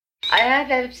I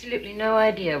have absolutely no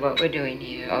idea what we're doing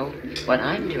here, or what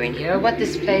I'm doing here, or what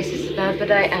this place is about, but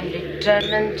I am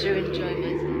determined to enjoy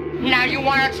myself. Now you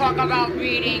want to talk about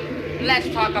reading? Let's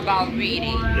talk about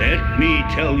reading. Let me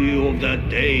tell you of the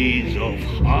days of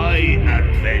high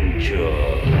adventure.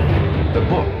 The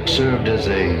book served as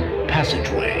a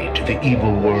passageway to the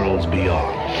evil worlds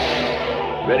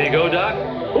beyond. Ready to go, Doc?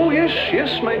 Oh,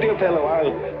 yes, my dear fellow.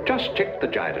 I'll just check the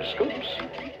gyroscopes.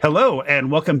 Hello,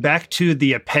 and welcome back to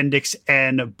the Appendix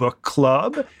N Book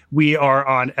Club. We are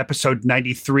on episode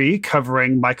 93,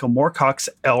 covering Michael Moorcock's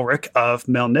Elric of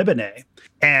Melniboné.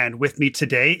 And with me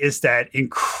today is that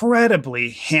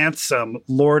incredibly handsome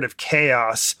Lord of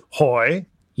Chaos, Hoy.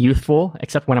 Youthful,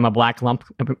 except when I'm a black lump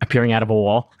appearing out of a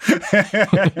wall.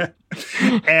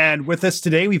 And with us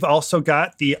today, we've also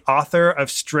got the author of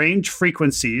Strange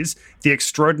Frequencies, the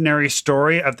extraordinary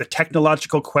story of the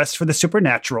technological quest for the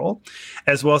supernatural,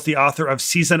 as well as the author of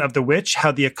Season of the Witch,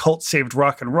 How the Occult Saved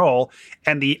Rock and Roll,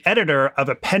 and the editor of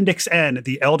Appendix N,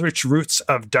 the Eldritch Roots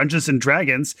of Dungeons and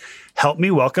Dragons. Help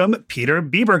me welcome Peter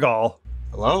Biebergall.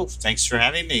 Hello, thanks for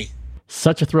having me.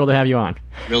 Such a thrill to have you on.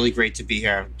 Really great to be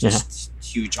here. Just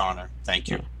huge honor. Thank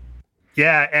you.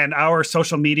 Yeah, and our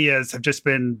social medias have just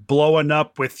been blowing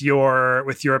up with your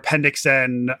Appendix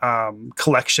N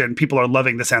collection. People are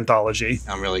loving this anthology.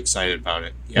 I'm really excited about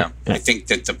it. Yeah. I think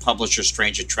that the publisher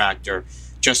Strange Attractor,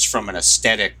 just from an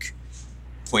aesthetic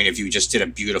point of view, just did a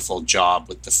beautiful job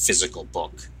with the physical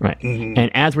book. Right. Mm-hmm.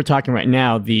 And as we're talking right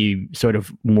now, the sort of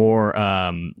more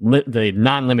the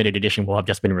non-limited edition will have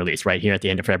just been released right here at the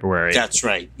end of February. That's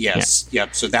right. Yes. Yeah.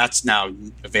 Yep. So that's now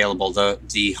available.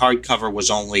 The hardcover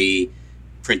was only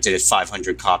printed at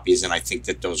 500 copies, and I think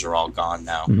that those are all gone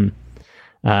now.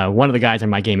 Mm-hmm. One of the guys in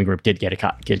my gaming group did get a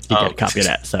copy of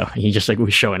that, so he just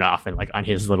was showing off and on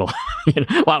his little. Well, I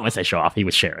don't want to say show off; he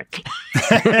was sharing.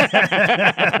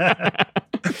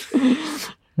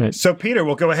 So, Peter,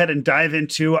 we'll go ahead and dive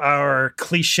into our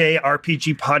cliche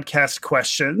RPG podcast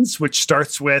questions, which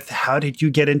starts with, how did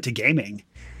you get into gaming?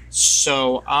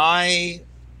 So I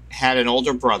had an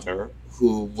older brother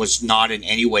who was not in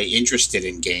any way interested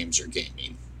in games or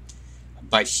gaming,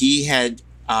 but he had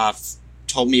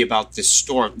told me about this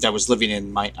store that was living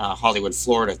in Hollywood,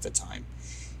 Florida at the time,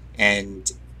 and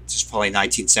this was probably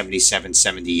 1977,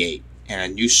 78,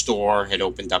 and a new store had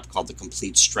opened up called The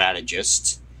Complete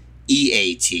Strategist,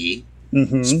 EAT,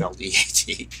 spelled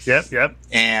EAT. Yep.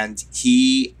 And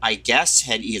he, I guess,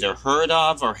 had either heard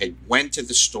of or had went to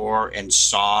the store and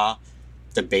saw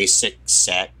the basic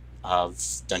set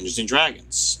of Dungeons and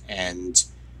Dragons and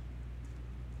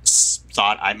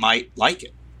thought I might like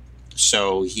it.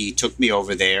 So he took me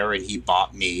over there and he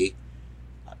bought me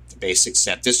the basic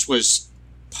set. This was,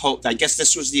 I guess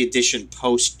this was the edition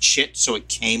post-Chit, so it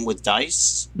came with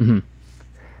dice. Mm-hmm.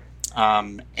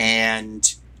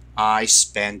 And I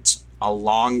spent a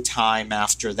long time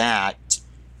after that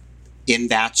in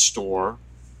that store,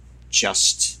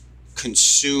 just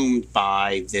consumed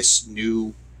by this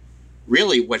new,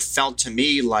 really what felt to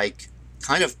me like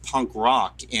kind of punk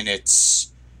rock in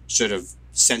its sort of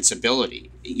sensibility.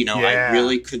 I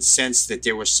really could sense that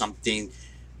there was something.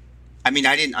 I mean,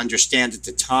 I didn't understand at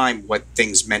the time what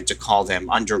things meant to call them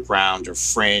underground or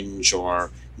fringe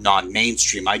or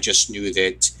non-mainstream. I just knew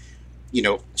that,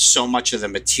 so much of the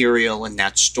material in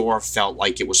that store felt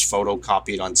like it was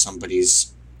photocopied on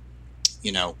somebody's,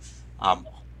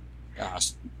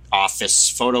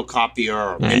 office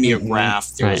photocopier or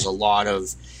mimeograph. There was a lot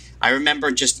of, I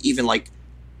remember just even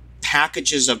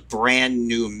packages of brand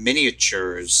new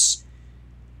miniatures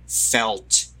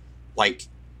felt like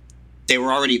they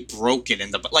were already broken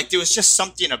there was just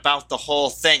something about the whole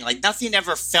thing. Nothing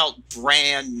ever felt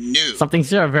brand new. Something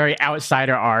sort of very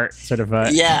outsider art, sort of.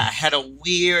 Had a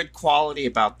weird quality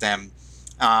about them.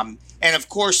 And of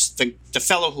course, the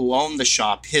fellow who owned the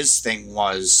shop, his thing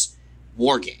was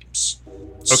war games.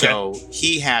 Okay. So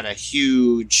he had a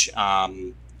huge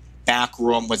back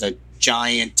room with a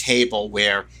giant table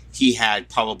where he had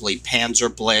probably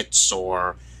Panzer Blitz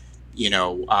or,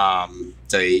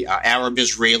 the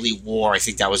Arab-Israeli War. I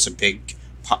think that was a big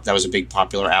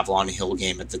popular Avalon Hill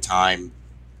game at the time.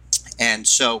 And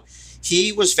so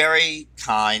he was very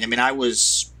kind. I mean, I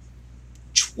was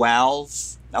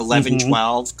 12,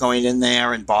 going in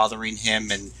there and bothering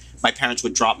him, and my parents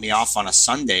would drop me off on a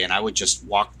Sunday, and I would just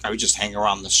hang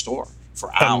around the store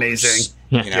for hours. Amazing.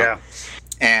 Yeah.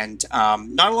 And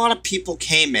not a lot of people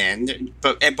came in,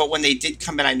 but when they did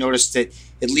come in, I noticed that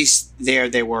at least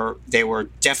they were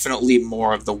definitely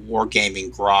more of the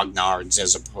wargaming grognards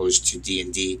as opposed to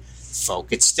D&D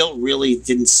folk. It still really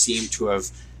didn't seem to have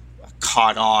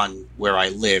caught on where I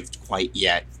lived quite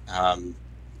yet.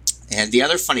 And the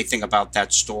other funny thing about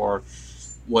that store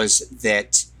was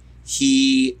that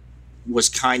he was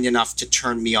kind enough to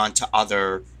turn me on to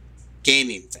other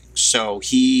gaming things. So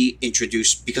he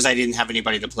introduced, because I didn't have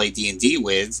anybody to play D&D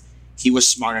with, he was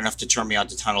smart enough to turn me on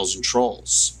to Tunnels and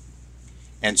Trolls.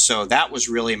 And so that was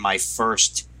really my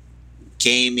first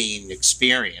gaming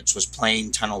experience, was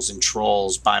playing Tunnels and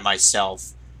Trolls by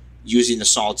myself, using the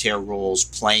solitaire rules,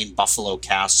 playing Buffalo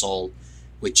Castle,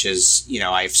 which is,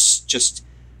 I've just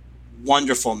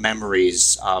wonderful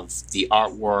memories of the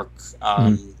artwork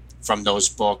from those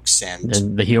books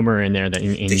and the humor in there. The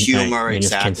humor,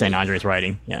 exactly. In St. Andre's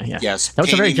writing. Yeah. Yes. That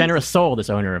was a very generous soul, this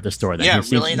owner of the store.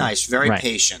 Really nice. Very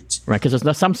patient. Right,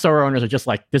 because some store owners are just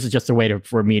like, this is just a way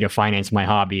for me to finance my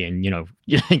hobby and,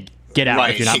 get out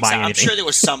if you're not buying anything. I'm sure there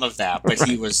was some of that, but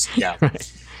he was,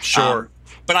 Right. Sure.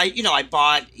 But I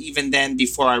bought, even then,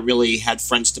 before I really had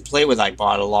friends to play with, I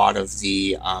bought a lot of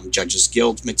the Judges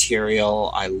Guild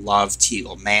material. I loved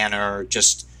Teagle Manor,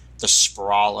 just the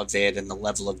sprawl of it and the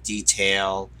level of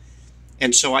detail.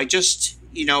 And so I just,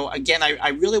 again, I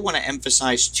really want to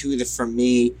emphasize, too, that for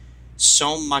me,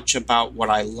 so much about what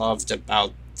I loved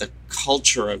about the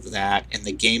culture of that and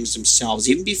the games themselves,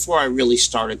 even before I really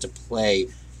started to play,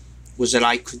 was that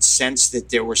I could sense that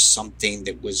there was something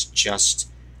that was just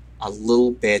a little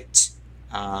bit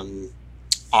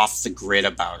off the grid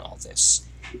about all this.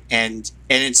 And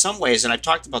in some ways, and I've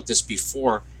talked about this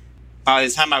before, by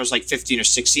the time I was like 15 or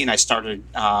 16, I started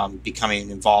becoming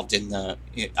involved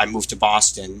I moved to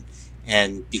Boston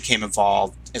and became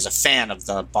involved as a fan of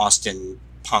the Boston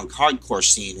punk hardcore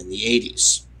scene in the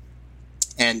 80s.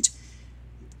 And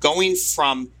going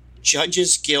from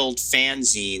Judges Guild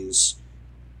fanzines,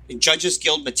 Judges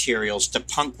Guild materials to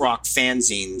punk rock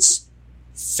fanzines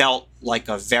felt like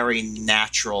a very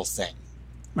natural thing.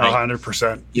 Right?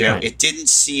 100%. It didn't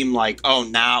seem like,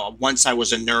 now once I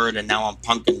was a nerd and now I'm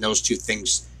punk, and those two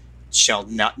things shall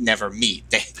never meet.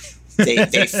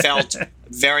 They felt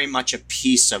very much a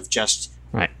piece of just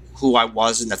who I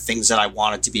was and the things that I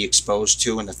wanted to be exposed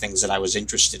to and the things that I was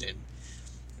interested in.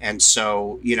 And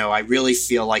so, I really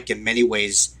feel like in many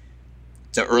ways,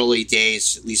 the early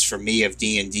days, at least for me, of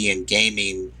D&D and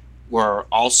gaming were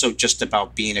also just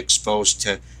about being exposed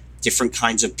to different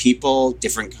kinds of people,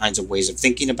 different kinds of ways of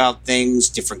thinking about things,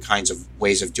 different kinds of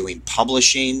ways of doing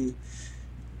publishing,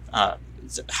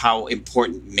 how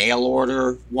important mail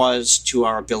order was to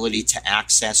our ability to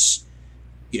access,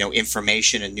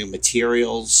 information and new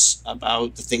materials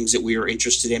about the things that we were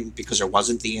interested in, because there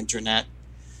wasn't the internet.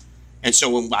 And so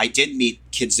when I did meet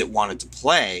kids that wanted to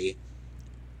play,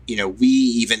 we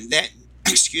even then,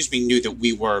 knew that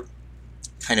we were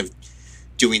kind of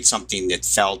doing something that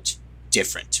felt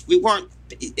different. We weren't.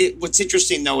 What's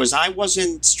interesting, though, is I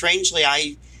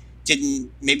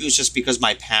didn't, maybe it was just because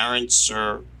my parents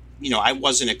or, I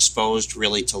wasn't exposed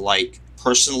really to, like,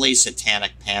 personally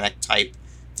Satanic Panic type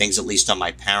things, at least on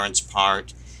my parents'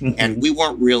 part. Mm-hmm. And we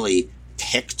weren't really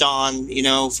picked on,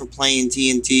 for playing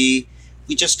D&D.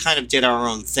 We just kind of did our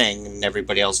own thing, and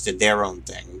everybody else did their own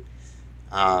thing.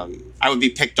 I would be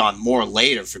picked on more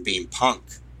later for being punk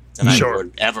than I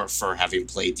would ever for having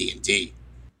played D&D.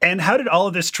 And how did all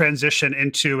of this transition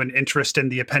into an interest in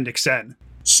the Appendix N?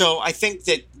 So I think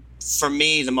that for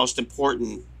me, the most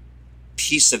important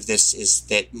piece of this is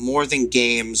that more than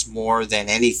games, more than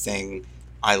anything,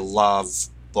 I love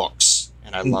books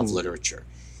and I love literature.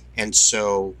 And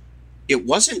so it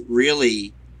wasn't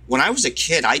really, when I was a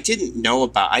kid, I didn't know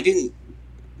about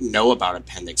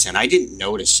Appendix N. I didn't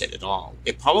notice it at all.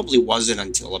 It probably wasn't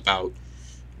until about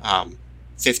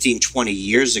 15, 20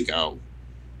 years ago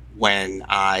when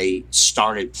I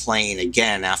started playing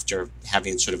again after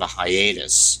having sort of a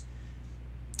hiatus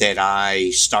that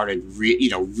I started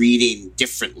reading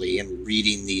differently and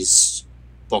reading these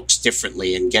books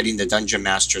differently and getting the Dungeon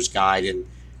Master's Guide and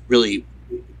really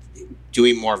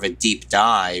doing more of a deep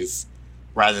dive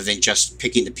rather than just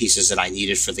picking the pieces that I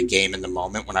needed for the game in the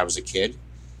moment when I was a kid.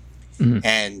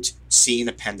 And seeing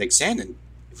Appendix N, and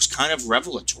it was kind of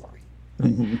revelatory.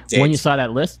 When you saw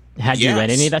that list, had you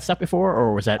read any of that stuff before,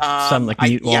 or was that some like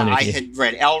mute one? I had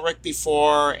read Elric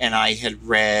before, and I had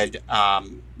read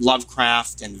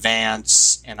Lovecraft and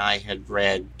Vance, and I had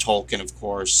read Tolkien, of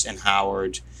course, and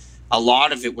Howard. A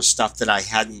lot of it was stuff that I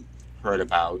hadn't heard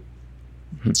about,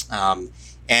 but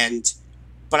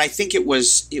I think it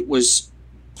was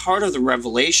part of the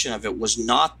revelation of it was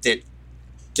not that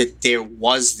there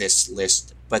was this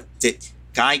list, but that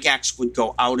Gygax would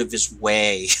go out of his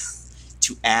way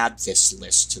to add this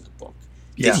list to the book.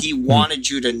 That he wanted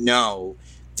you to know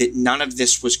that none of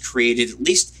this was created, at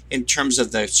least in terms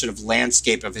of the sort of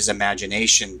landscape of his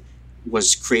imagination,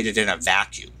 was created in a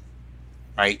vacuum.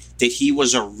 right? That he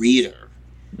was a reader,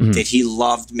 that he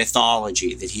loved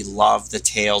mythology, that he loved the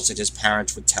tales that his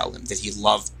parents would tell him, that he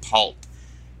loved pulp.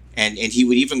 And he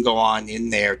would even go on in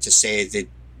there to say that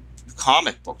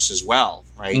comic books as well,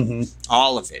 right?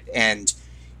 All of it. And,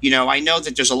 I know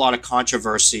that there's a lot of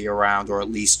controversy around, or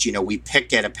at least, we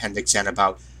pick at Appendix N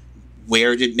about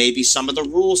where did maybe some of the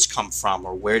rules come from,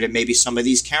 or where did maybe some of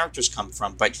these characters come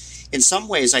from. But in some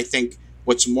ways, I think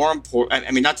what's more important,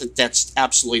 I mean, not that that's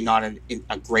absolutely not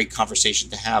a great conversation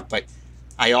to have, but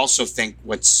I also think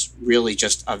what's really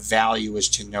just of value is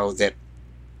to know that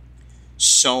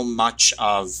so much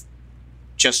of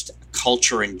just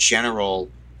culture in general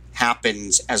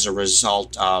happens as a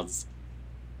result of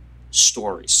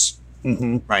stories,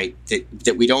 right?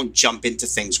 That we don't jump into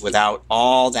things without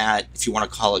all that, if you want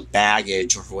to call it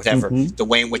baggage or whatever, the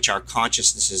way in which our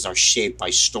consciousnesses are shaped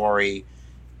by story,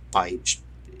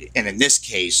 and in this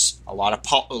case, a lot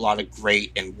of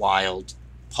great and wild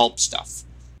pulp stuff.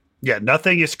 Yeah,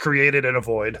 nothing is created in a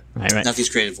void. Right. Nothing's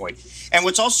created in a void. And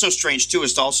what's also strange too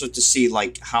is also to see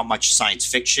like how much science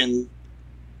fiction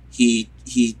he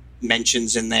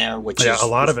mentions in there, which is a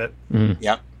lot of it.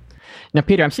 Yep. Now,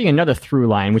 Peter, I'm seeing another through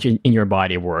line, which is in your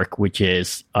body of work, which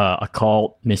is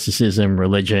occult, mysticism,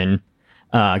 religion,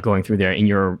 going through there in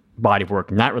your body of work,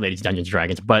 not related to Dungeons &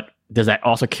 Dragons, but does that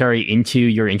also carry into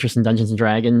your interest in Dungeons &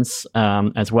 Dragons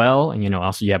as well? And,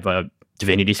 also you have a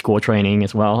divinity school training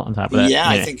as well on top of that? Yeah,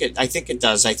 I think it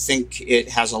does. I think it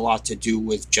has a lot to do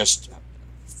with just,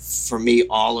 for me,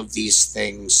 all of these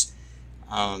things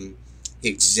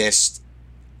exist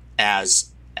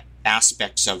as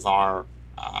aspects of our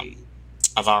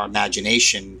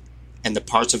imagination, and the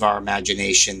parts of our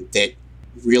imagination that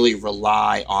really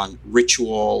rely on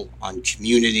ritual, on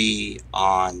community,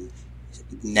 on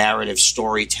narrative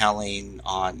storytelling,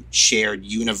 on shared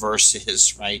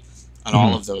universes, right? On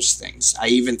all of those things. I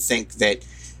even think that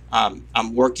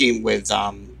I'm working with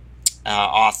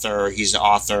author. He's an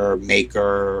author,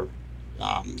 maker.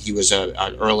 He was an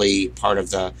early part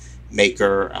of the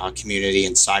maker community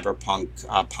and cyberpunk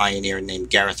pioneer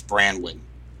named Gareth Brandwin.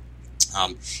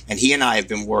 And he and I have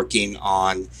been working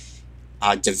on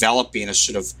developing a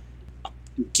sort of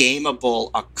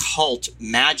gameable occult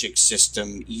magic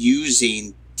system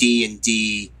using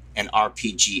D&D and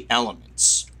RPG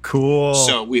elements. Cool.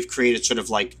 So we've created sort of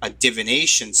like a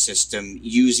divination system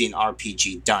using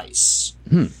RPG dice.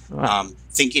 Wow.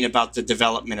 Thinking about the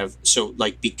development of, so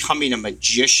like becoming a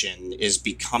magician is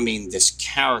becoming this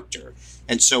character.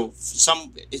 And so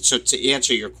to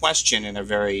answer your question in a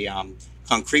very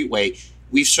concrete way,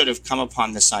 we've sort of come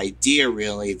upon this idea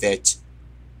really that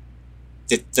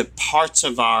the parts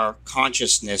of our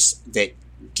consciousness that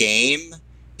game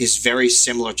is very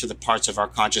similar to the parts of our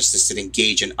consciousness that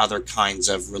engage in other kinds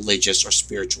of religious or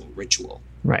spiritual ritual.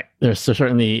 Right. There's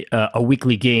certainly a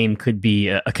weekly game could be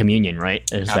a communion, right?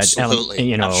 There's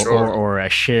Absolutely. That or a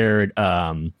shared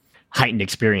heightened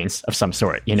experience of some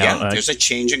sort. Yeah, there's a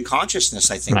change in consciousness,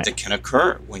 I think, that can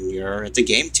occur when you're at the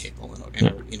game table in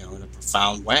a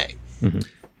profound way.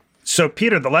 So,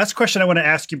 Peter, the last question I want to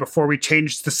ask you before we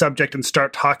change the subject and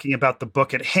start talking about the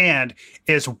book at hand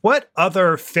is, what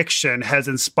other fiction has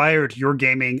inspired your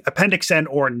gaming, Appendix N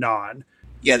or non?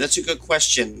 Yeah, that's a good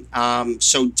question.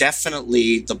 So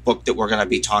definitely the book that we're going to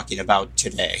be talking about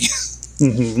today,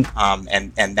 and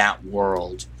that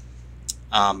world.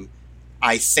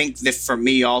 I think that for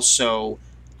me also,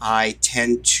 I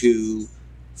tend to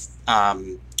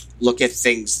look at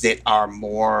things that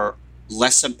are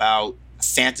less about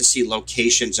fantasy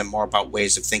locations and more about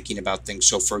ways of thinking about things.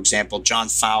 So, for example, John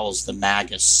Fowles' The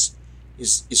Magus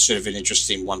is sort of an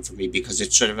interesting one for me, because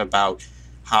it's sort of about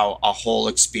how a whole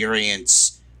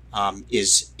experience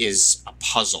is a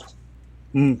puzzle,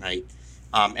 right?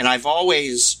 And I've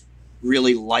always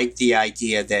really liked the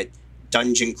idea that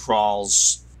dungeon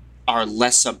crawls are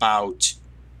less about,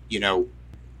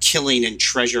 killing and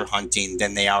treasure hunting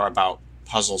than they are about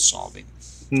puzzle solving.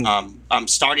 I'm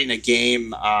starting a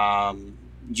game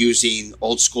using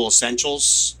Old School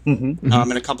Essentials in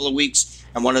a couple of weeks,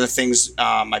 and one of the things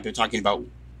I've been talking about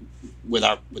with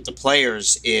the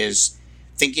players is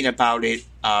thinking about it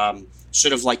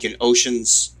sort of like an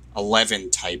Ocean's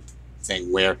 11 type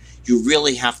thing, where you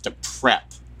really have to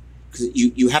prep, because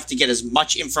you have to get as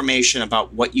much information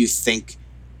about what you think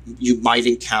you might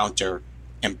encounter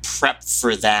and prep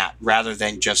for that, rather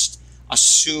than just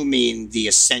assuming the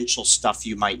essential stuff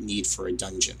you might need for a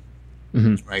dungeon,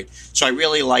 right? So I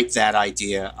really like that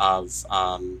idea of,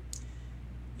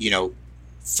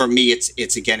 for me,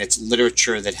 it's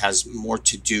literature that has more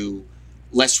to do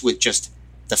less with just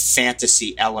the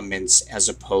fantasy elements as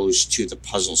opposed to the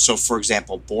puzzle. So, for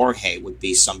example, Borges would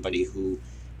be somebody who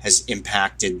has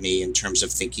impacted me in terms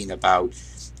of thinking about,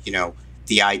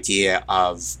 the idea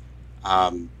of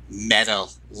meta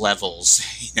levels,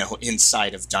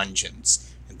 inside of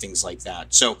dungeons and things like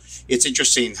that. So it's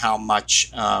interesting how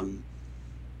much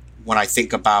when I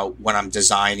think about when I'm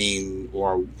designing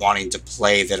or wanting to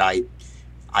play, that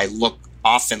I look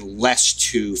often less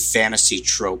to fantasy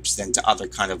tropes than to other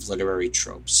kind of literary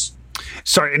tropes.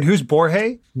 Sorry, and who's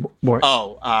Borges?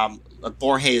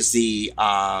 Borges is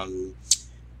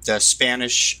the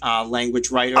Spanish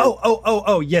language writer.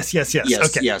 Yes.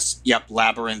 Okay. Yes. Yep.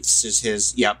 Labyrinths is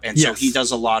his. Yep. And so he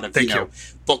does a lot of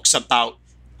books about.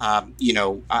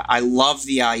 I love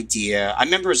the idea. I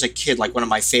remember as a kid, like one of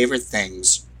my favorite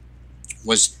things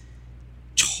was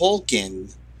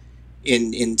Tolkien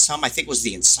in some, I think it was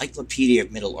the Encyclopedia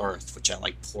of Middle Earth, which I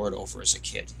pored over as a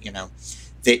kid,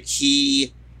 that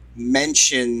he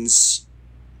mentions,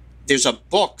 there's a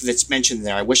book that's mentioned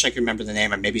there. I wish I could remember the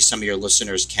name, and maybe some of your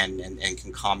listeners can and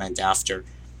can comment after.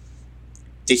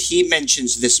 That he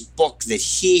mentions this book that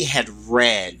he had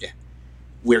read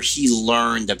where he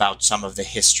learned about some of the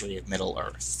history of Middle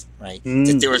Earth, right?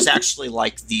 That there was actually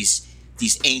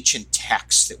these ancient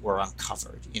texts that were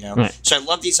uncovered, Right. So I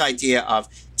love this idea of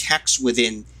text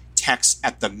within text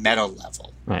at the meta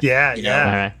level. Right. Yeah.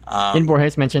 Didn't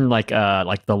Borges mention like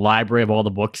the library of all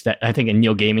the books that, I think, and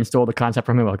Neil Gaiman stole the concept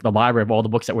from him, like the library of all the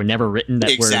books that were never written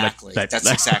that exactly. were That's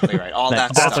exactly right. All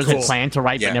that authors stuff. had planned to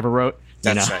write but never wrote.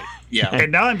 That's right. Yeah.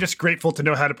 And now I'm just grateful to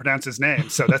know how to pronounce his name,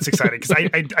 so that's exciting because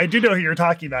I do know who you're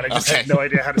talking about. I just had no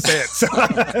idea how to say it. So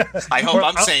I hope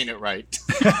I'm saying it right.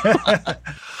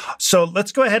 So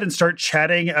let's go ahead and start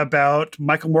chatting about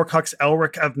Michael Moorcock's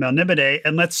Elric of Melniboné,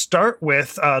 and let's start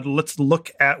with let's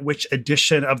look at which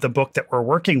edition of the book that we're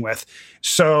working with.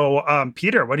 So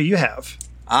Peter, what do you have?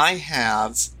 I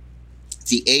have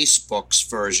the Ace Books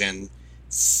version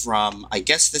from, I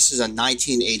guess this is a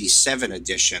 1987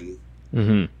 edition.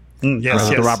 Mm-hmm. Yes.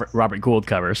 The Robert Gould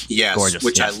covers. Yes, gorgeous.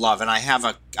 Which I love, and I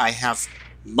have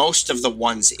most of the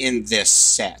ones in this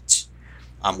set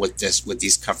with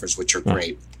these covers, which are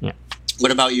great. Yeah.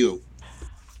 What about you?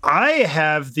 I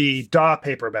have the Daw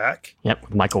paperback. Yep,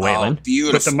 with Michael Whalen. Oh,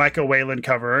 beautiful. With the Michael Whalen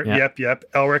cover. Yep.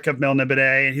 Elric of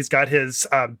Melniboné, and he's got his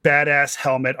badass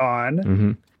helmet on.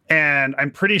 Mm-hmm. And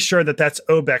I'm pretty sure that that's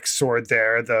Obek's sword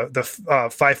there, the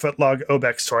 5-foot log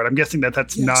Obek sword. I'm guessing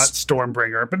that's not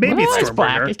Stormbringer, but maybe it's Stormbringer. It's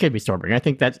black. It could be Stormbringer. I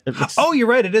think that's... Oh, you're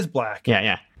right. It is black.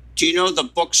 Yeah. Do you know the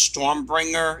book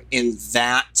Stormbringer in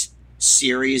that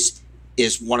series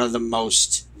is one of the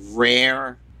most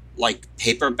rare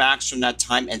paperbacks from that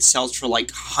time and sells for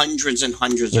hundreds and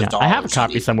hundreds of dollars? I have a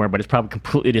copy somewhere, but it's probably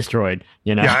completely destroyed.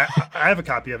 Yeah, I have a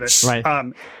copy of it.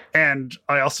 Right. And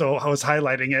I was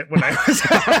highlighting it when I was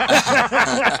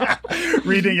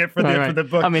reading it for the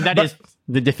book. I mean, that is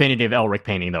the definitive Elric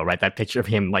painting, though, right? That picture of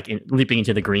him leaping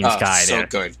into the green sky. So there.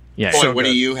 Good. Yeah. Boy, what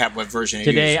do you have? What version?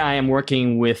 Today, I am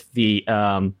working with the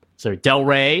Del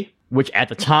Rey, which at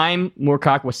the time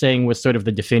Moorcock was saying was sort of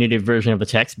the definitive version of the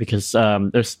text because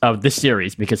there's of this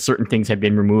series, because certain things have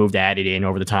been removed, added in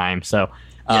over the time. So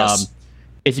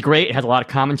it's great. It has a lot of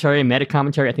commentary, meta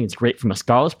commentary. I think it's great from a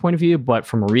scholar's point of view, but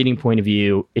from a reading point of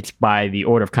view, it's by the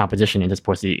order of composition and as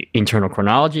opposed to the internal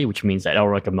chronology, which means that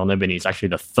Elric of Melniboné is actually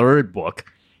the third book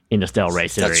in the Del Rey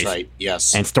series. That's right.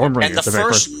 Yes. And Stormbringer and the is the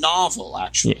first novel,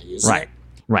 actually. Isn't it?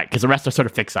 Right, because the rest are sort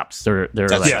of fix-ups. They're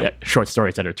short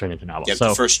stories that are turned into novels. Yeah,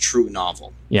 the first true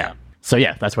novel. Yeah. So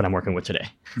that's what I'm working with today.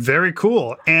 Very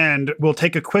cool. And we'll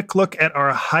take a quick look at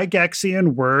our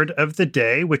Gygaxian word of the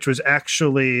day, which was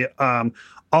actually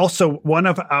also one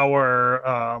of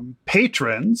our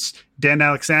patrons, Dan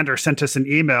Alexander, sent us an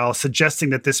email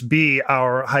suggesting that this be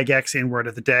our Gygaxian word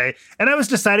of the day. And I was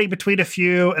deciding between a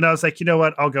few, and I was like, you know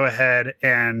what? I'll go ahead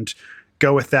and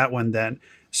go with that one then.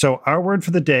 So our word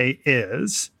for the day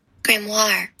is...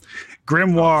 Grimoire.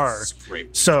 Grimoire. Oh,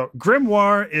 great. So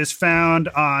grimoire is found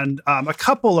on a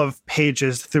couple of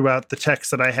pages throughout the text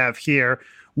that I have here.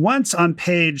 Once on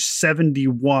page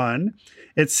 71,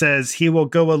 it says, he will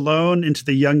go alone into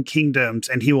the young kingdoms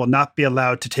and he will not be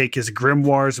allowed to take his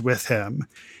grimoires with him.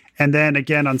 And then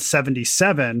again on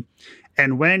 77,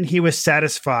 and when he was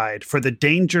satisfied, for the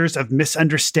dangers of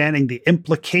misunderstanding the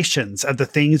implications of the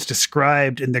things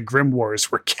described in the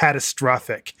grimoires were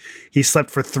catastrophic, he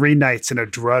slept for 3 nights in a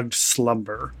drugged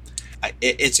slumber.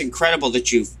 It's incredible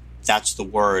that that's the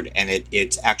word, and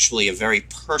it's actually a very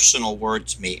personal word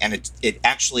to me, and it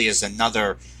actually is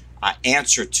another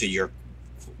answer to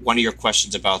one of your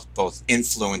questions about both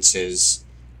influences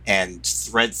and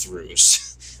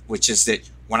thread-throughs, which is that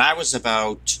when I was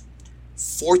about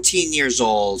 14 years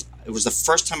old, it was the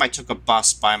first time I took a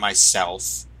bus by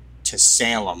myself to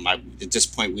Salem. At this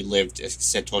point, we lived,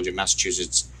 as I told you,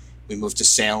 Massachusetts. We moved to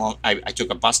Salem. I took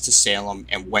a bus to Salem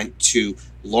and went to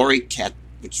Laurie Cabot,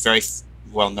 which is very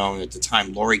well known at the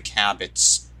time, Laurie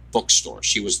Cabot's bookstore.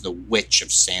 She was the witch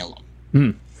of Salem.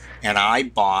 Mm. And I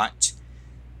bought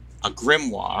a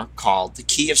grimoire called The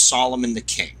Key of Solomon the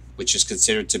King, which is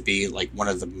considered to be like one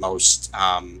of the most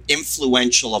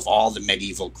influential of all the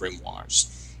medieval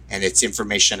grimoires. And it's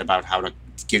information about how to,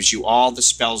 gives you all the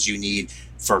spells you need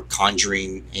for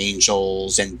conjuring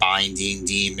angels and binding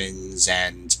demons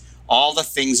and all the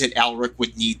things that Elric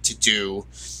would need to do,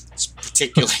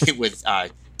 particularly with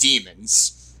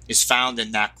demons, is found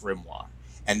in that grimoire.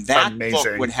 And that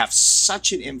book would have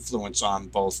such an influence on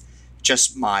both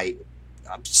just my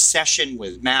obsession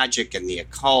with magic and the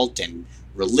occult and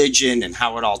religion and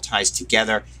how it all ties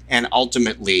together, and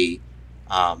ultimately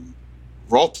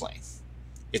role-playing.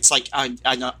 It's like an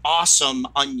awesome,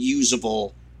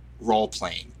 unusable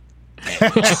role-playing.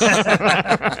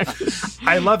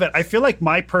 I love it. I feel like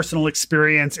my personal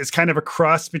experience is kind of a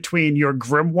cross between your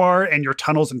grimoire and your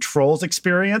Tunnels and Trolls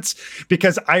experience,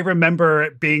 because I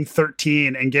remember being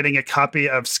 13 and getting a copy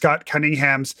of Scott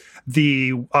Cunningham's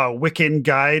The Wiccan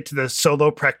Guide to the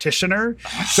Solo Practitioner.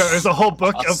 So there's a whole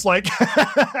book of like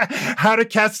how to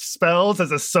cast spells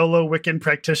as a solo Wiccan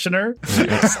practitioner.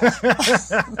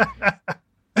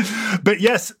 But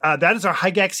yes, that is our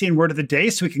Hygaxian word of the day.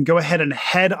 So we can go ahead and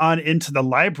head on into the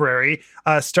library,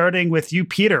 starting with you,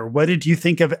 Peter. What did you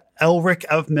think of Elric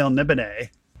of Melniboné?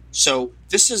 So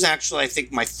this is actually, I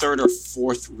think, my third or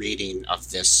fourth reading of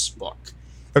this book.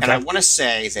 Okay. And I want to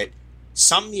say that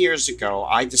some years ago,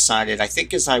 I decided, I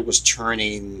think as I was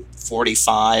turning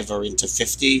 45 or into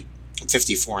 50, I'm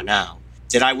 54 now,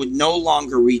 that I would no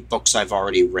longer read books I've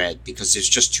already read because there's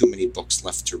just too many books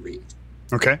left to read.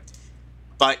 Okay.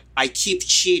 But I keep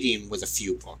cheating with a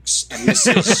few books, and this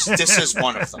is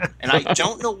one of them. And I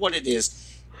don't know what it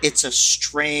is. It's a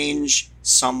strange,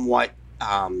 somewhat.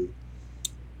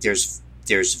 There's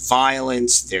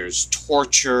violence, there's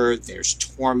torture, there's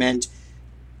torment,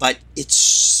 but it's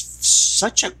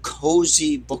such a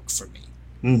cozy book for me.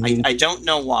 Mm-hmm. I don't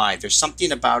know why. There's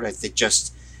something about it that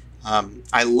just I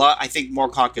think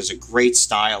Moorcock is a great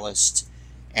stylist,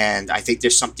 and I think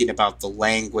there's something about the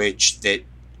language that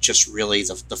just really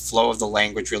the flow of the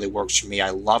language really works for me.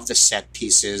 I love the set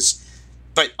pieces,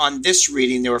 but on this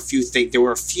reading there were a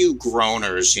few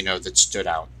groaners, that stood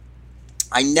out.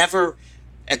 I never,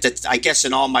 I guess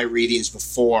in all my readings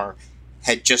before,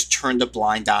 had just turned a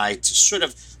blind eye to sort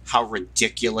of how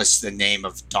ridiculous the name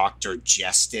of Dr.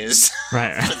 Jest is.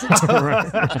 Right.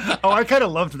 Oh, I kind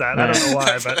of loved that. Right. I don't know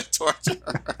why, but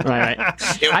right.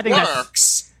 It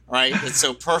works. Right, it's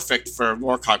so perfect for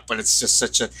Moorcock, but it's just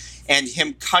such a, and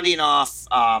him cutting off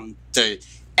the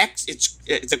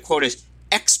quote is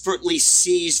expertly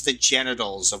seized the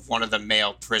genitals of one of the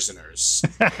male prisoners.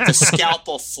 The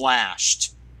scalpel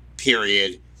flashed.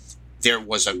 Period. There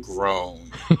was a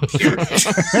groan. Period.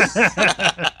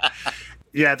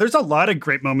 Yeah, there's a lot of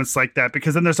great moments like that,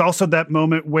 because then there's also that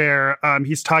moment where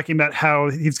he's talking about how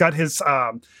he's got his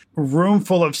room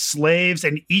full of slaves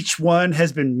and each one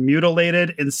has been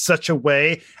mutilated in such a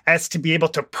way as to be able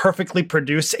to perfectly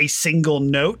produce a single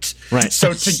note. Right.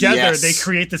 So together they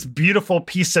create this beautiful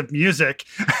piece of music.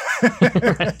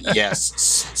 Yes,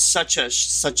 such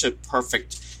a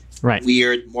perfect, right,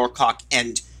 weird Moorcock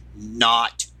and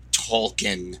not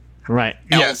Tolkien. Right.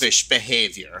 Elvish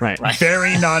behavior. Right.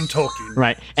 Very non-Tolkien.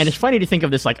 Right. And it's funny to think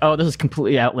of this like, oh, this is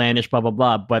completely outlandish, blah, blah,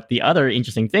 blah. But the other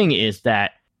interesting thing is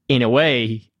that, in a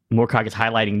way, Moorcock is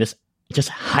highlighting this, just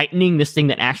heightening this thing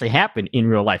that actually happened in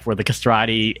real life, where the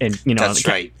castrati and, That's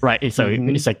right. Right. And so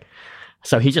it's like,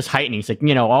 so he's just heightening. It's like,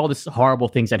 all this horrible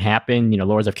things that happen,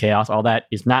 Lords of Chaos, all that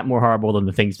is not more horrible than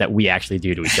the things that we actually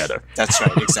do to each other. That's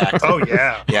right. Exactly. Oh,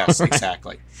 yeah. Yes,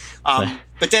 exactly.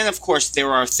 But then, of course,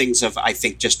 there are things of, I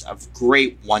think, just of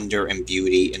great wonder and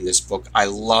beauty in this book. I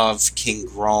love King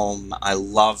Grom. I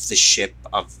love the ship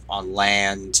on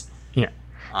land. Yeah.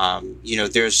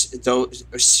 There's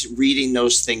those, reading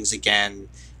those things again.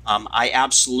 I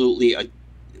absolutely,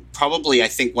 probably, I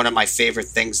think one of my favorite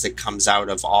things that comes out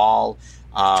of all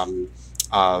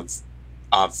of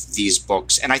these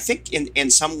books, and I think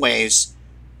in some ways,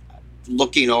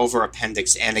 looking over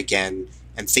Appendix N again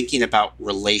and thinking about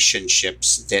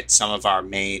relationships that some of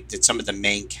the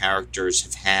main characters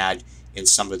have had in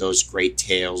some of those great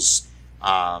tales,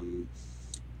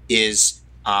 is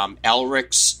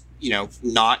Elric's,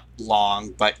 not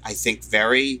long, but I think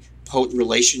very potent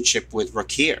relationship with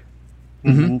Rakir.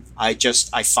 Mm-hmm.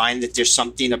 I find that there's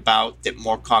something about that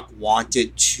Moorcock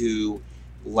wanted to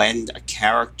lend a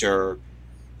character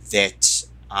that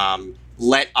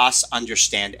let us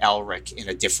understand Elric in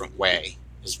a different way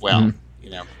as well. Mhm. You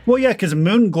know, Well, yeah, because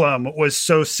Moonglum was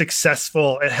so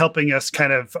successful at helping us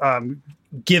kind of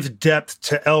give depth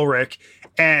to Elric.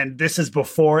 And this is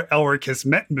before Elric has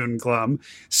met Moonglum.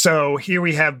 So here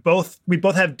we both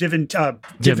have Divin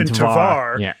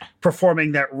Tavar yeah.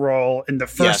 performing that role in the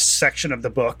first Yes. section of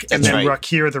the book. And That's then right.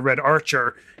 Rakir, the Red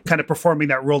Archer, kind of performing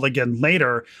that role again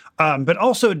later. But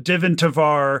also Divin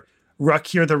Tavar,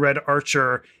 Rakir, the Red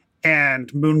Archer,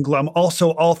 and Moonglum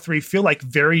also all three feel like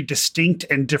very distinct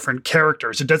and different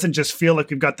characters. It doesn't just feel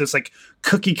like we've got this like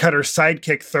cookie cutter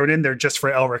sidekick thrown in there just for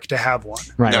Elric to have one.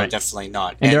 Right, no, right. definitely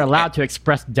not. And they're allowed to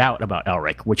express doubt about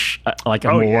Elric, which like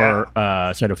a more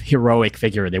sort of heroic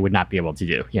figure they would not be able to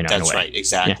do. You know, in a That's way. right,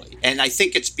 exactly. And I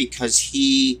think it's because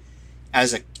he,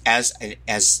 as a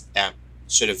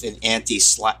sort of an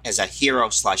as a hero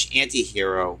 /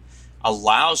 anti-hero,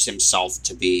 allows himself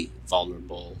to be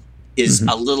vulnerable, is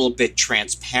a little bit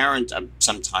transparent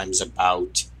sometimes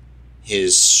about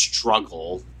his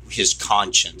struggle, his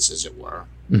conscience, as it were.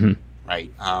 Mhm.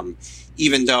 Right.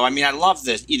 Even though, I mean, I love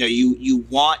this. You know, you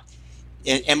want,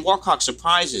 and Moorcock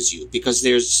surprises you because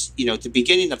there's, you know, at the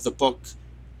beginning of the book,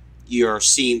 you're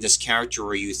seeing this character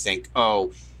where you think,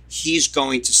 oh, he's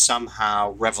going to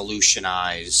somehow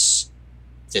revolutionize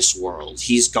this world.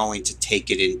 He's going to take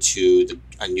it into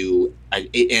an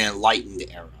enlightened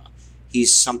era.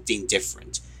 He's something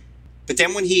different. But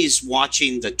then when he's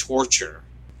watching the torture,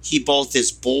 he both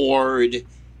is bored,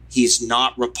 he's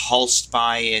not repulsed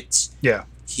by it. Yeah.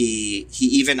 He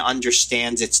even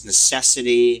understands its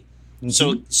necessity.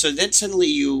 Mm-hmm. So then suddenly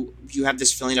you have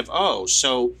this feeling of, oh,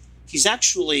 so he's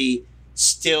actually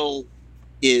still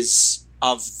is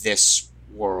of this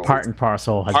world. Part and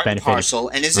parcel has Part and benefited. parcel,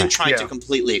 and isn't Right. trying to Yeah.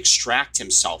 completely extract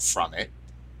himself from it.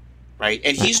 Right?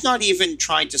 And he's not even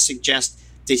trying to suggest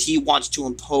that he wants to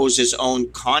impose his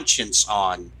own conscience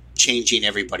on changing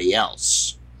everybody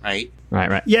else. Right?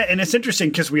 Right. Yeah, and it's interesting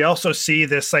because we also see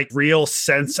this like real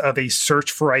sense of a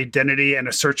search for identity and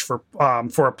a search for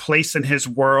a place in his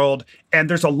world. And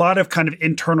there's a lot of kind of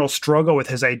internal struggle with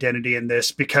his identity in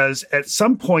this because at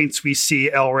some points we see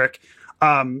Elric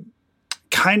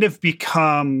kind of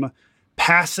become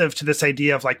passive to this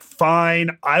idea of like,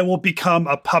 fine, I will become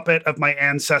a puppet of my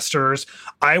ancestors.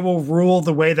 I will rule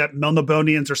the way that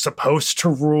Melnibonians are supposed to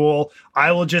rule.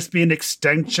 I will just be an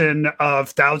extension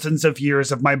of thousands of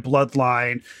years of my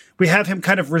bloodline. We have him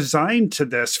kind of resigned to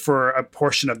this for a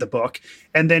portion of the book.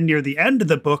 And then near the end of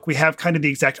the book, we have kind of the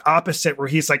exact opposite where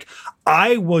he's like,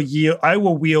 I will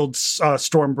wield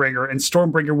Stormbringer, and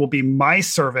Stormbringer will be my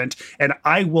servant, and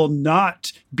I will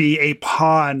not be a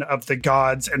pawn of the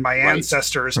gods and my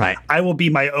ancestors. Right. I will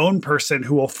be my own person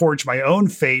who will forge my own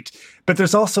fate. But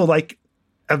there's also like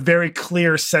a very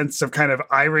clear sense of kind of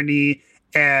irony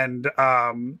and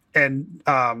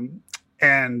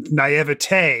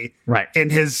naivete Right. in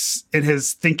his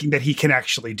thinking that he can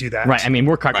actually do that. Right. I mean,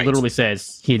 Moorcock Right. literally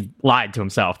says he lied to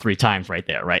himself 3 times right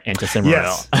there, right? And to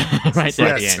Silmaril. Yes. right there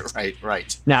at the Yes. end.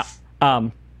 Right. Now,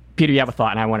 Peter, you have a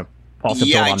thought, and I want to also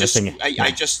build on this thing.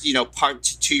 I just, you know, part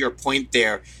to your point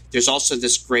there, there's also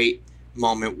this great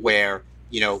moment where,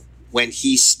 you know, when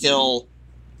there's still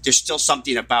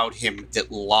something about him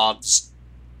that loves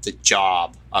the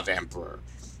job of emperor.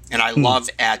 And I love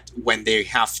when they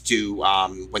have to,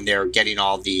 when they're getting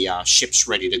all the ships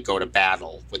ready to go to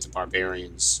battle with the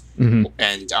barbarians,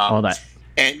 and all that.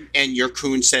 And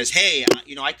Yurkun says, "Hey,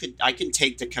 you know, I can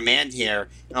take the command here."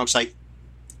 And I was like,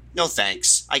 "No,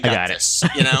 thanks, I got this.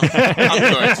 You know, I'm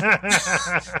good."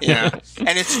 You know,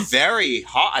 and it's very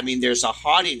hot. I mean, there's a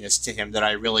haughtiness to him that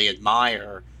I really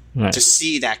admire. Right. To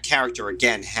see that character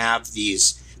again have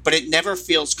these. But it never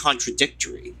feels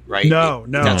contradictory, right? No.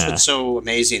 That's what's so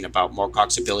amazing about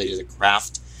Moorcock's ability to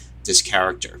craft this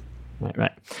character.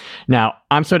 Right. Now,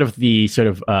 I'm sort of the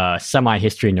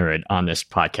semi-history nerd on this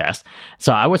podcast.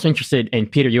 So I was interested, and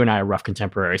Peter, you and I are rough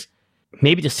contemporaries,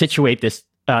 maybe to situate this.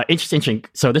 Interesting.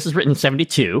 So this is written in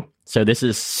 1972. So this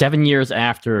is 7 years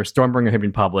after Stormbringer had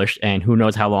been published, and who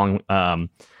knows how long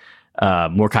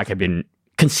Moorcock had been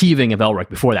conceiving of Elric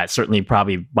before that, certainly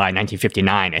probably by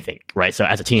 1959, I think, right? So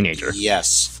as a teenager.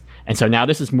 Yes. And so now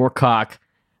this is Moorcock,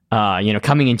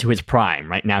 coming into his prime,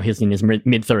 right? Now he's in his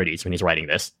mid-30s when he's writing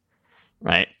this,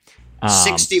 right?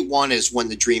 61 is when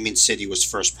the Dreaming City was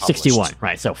first published. 61,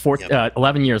 right? So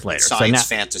 11 years later. Science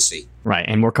fantasy. Right,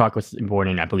 and Moorcock was born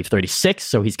in, I believe, 1936,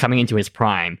 so he's coming into his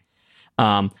prime.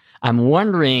 I'm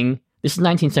wondering... This is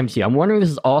 1972. I'm wondering if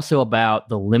this is also about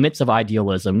the limits of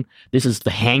idealism. This is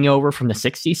the hangover from the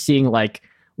 60s, seeing like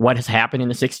what has happened in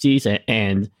the 60s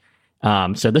and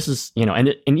So this is,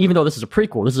 and even though this is a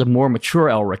prequel, this is a more mature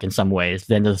Elric in some ways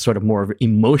than the sort of more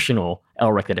emotional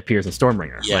Elric that appears in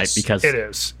Stormbringer, Yes, right? Because it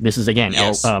is. This is, again,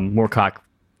 Yes. Moorcock,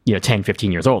 10,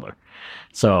 15 years older.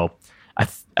 So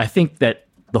I think that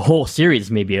the whole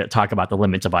series maybe talk about the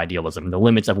limits of idealism, the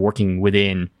limits of working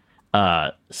within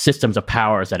systems of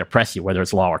powers that oppress you, whether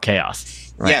it's law or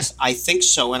chaos. Right? Yes, I think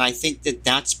so. And I think that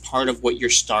that's part of what you're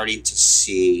starting to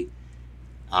see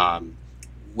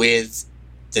with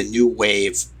the new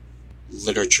wave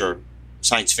literature,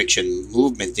 science fiction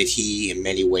movement that he, in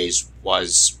many ways,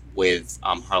 was with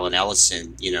Harlan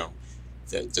Ellison,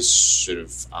 the sort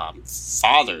of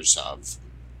fathers of.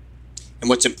 And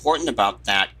what's important about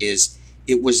that is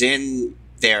it was in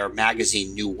their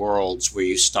magazine New Worlds where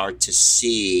you start to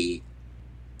see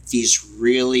these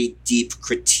really deep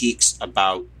critiques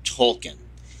about Tolkien.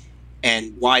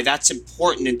 And why that's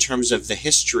important in terms of the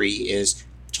history is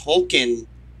Tolkien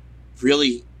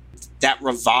really, that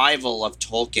revival of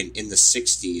Tolkien in the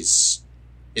 60s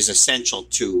is essential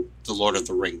to the Lord of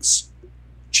the Rings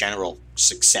general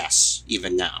success,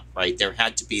 even now, right? There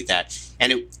had to be that.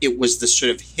 And it was the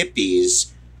sort of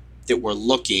hippies that were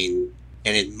looking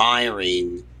and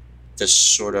admiring this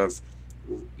sort of,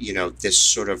 this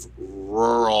sort of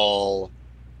rural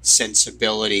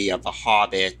sensibility of a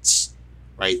Hobbit,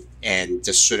 right? And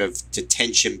the sort of the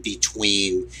tension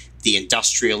between the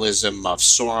industrialism of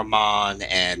Saruman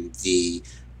and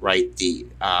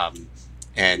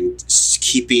and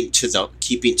keeping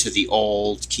to the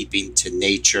old, keeping to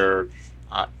nature,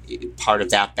 part of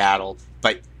that battle.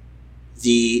 But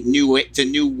the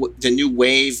new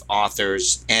wave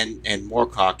authors and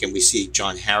Moorcock, and we see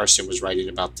John Harrison was writing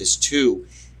about this too.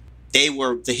 The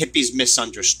hippies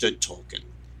misunderstood Tolkien.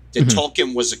 That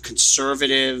Tolkien was a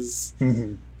conservative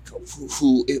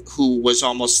who was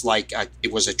almost like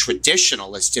it was a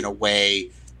traditionalist in a way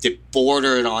that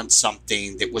bordered on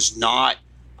something that was not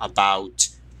about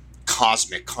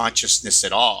cosmic consciousness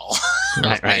at all,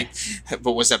 right?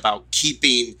 But was about keep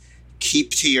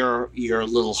to your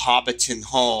little Hobbiton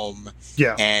home,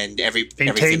 and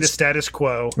maintain the status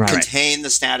quo, contain the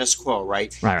status quo,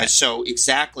 right? Right. And so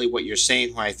exactly what you're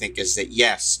saying, I think, is that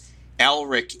yes,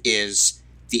 Elric is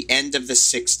the end of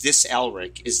this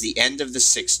Elric is the end of the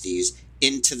 60s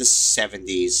into the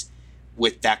 70s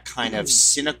with that kind of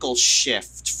cynical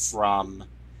shift from,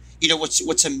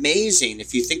 what's amazing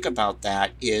if you think about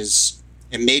that is,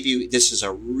 and maybe this is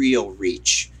a real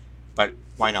reach, but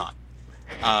why not?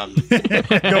 Go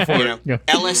for it.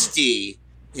 LSD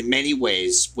in many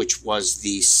ways, which was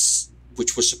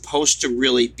supposed to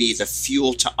really be the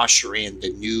fuel to usher in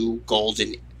the new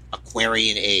golden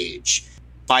Aquarian age.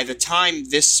 By the time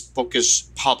this book is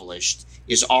published,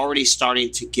 is already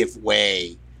starting to give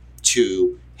way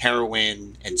to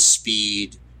heroin and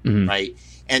speed, right?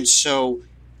 And so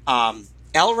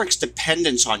Elric's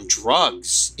dependence on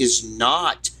drugs is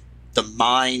not the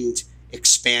mind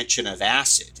expansion of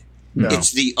acid. No.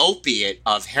 It's the opiate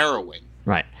of heroin.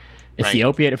 Right. It's the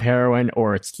opiate of heroin,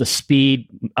 or it's the speed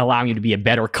allowing you to be a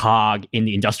better cog in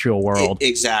the industrial world.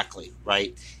 Exactly,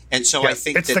 right? And so I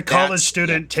think it's the college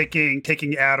student taking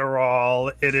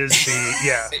Adderall. It is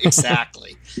the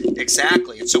exactly.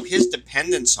 And so his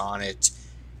dependence on it,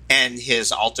 and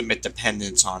his ultimate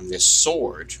dependence on this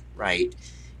sword, right,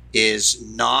 is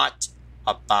not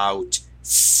about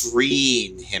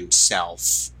freeing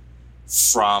himself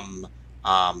from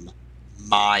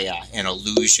Maya and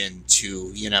illusion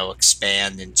to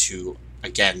expand into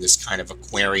again this kind of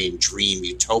Aquarian dream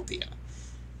utopia.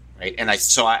 Right. And I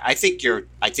think you're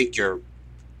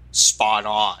spot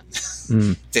on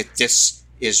that this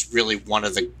is really one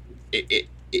of it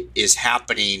is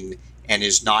happening and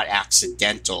is not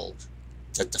accidental,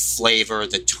 that the flavor,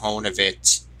 the tone of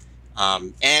it,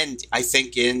 and I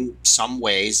think in some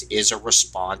ways is a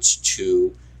response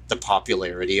to the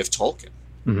popularity of Tolkien.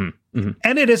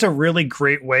 And it is a really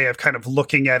great way of kind of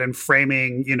looking at and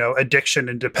framing, addiction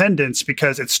and dependence,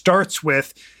 because it starts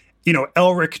with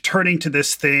Elric turning to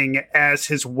this thing as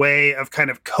his way of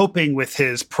kind of coping with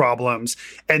his problems.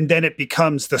 And then it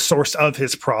becomes the source of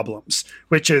his problems,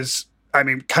 which is,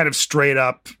 kind of straight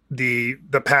up the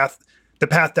path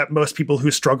that most people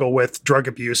who struggle with drug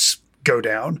abuse go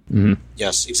down.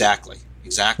 Yes, exactly.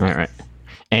 Right.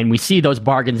 And we see those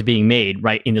bargains being made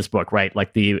right in this book, right?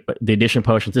 Like the addition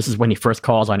potions. This is when he first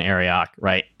calls on Ariok,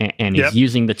 right? And he's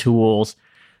using the tools,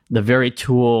 the very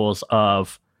tools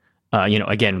of,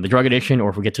 again, the drug addiction, or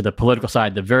if we get to the political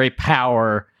side, the very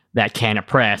power that can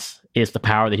oppress is the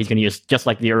power that he's going to use, just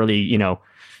like the early,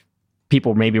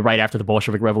 people maybe right after the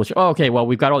Bolshevik Revolution. Oh, okay, well,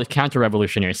 we've got all these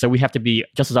counter-revolutionaries, so we have to be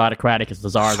just as autocratic as the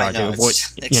Tsars are to avoid,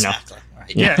 exactly, right.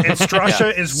 Yeah, and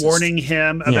Strasha Yeah. is warning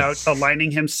him about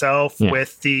aligning himself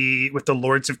with the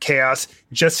Lords of Chaos,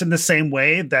 just in the same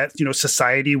way that, you know,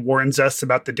 society warns us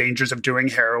about the dangers of doing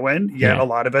heroin. Yet a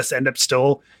lot of us end up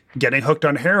still getting hooked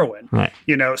on heroin. Right.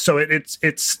 You know, so it's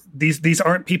these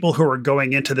aren't people who are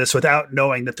going into this without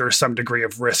knowing that there's some degree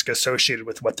of risk associated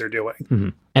with what they're doing. Mm-hmm.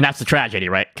 And that's the tragedy,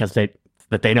 right? Because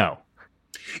they know.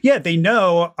 Yeah, they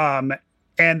know,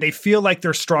 and they feel like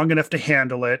they're strong enough to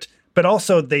handle it. But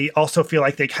also, they also feel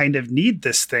like they kind of need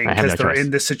this thing because they're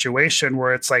in this situation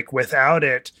where it's like without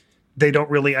it, they don't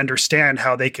really understand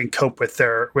how they can cope with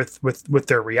their with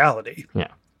their reality. Yeah.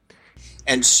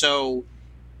 And so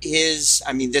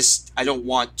I don't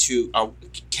want to.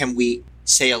 Can we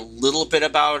say a little bit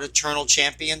about Eternal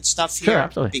Champion stuff here? Sure,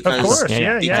 absolutely. Because, of course,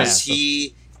 because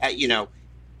he,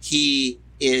 he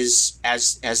is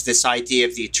as this idea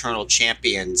of the Eternal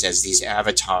Champions as these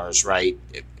avatars, right?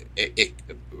 It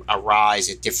arise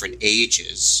at different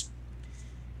ages.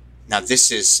 Now,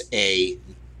 this is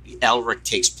Elric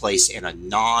takes place in a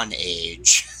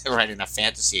non-age, right, in a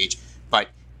fantasy age. But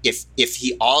if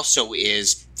he also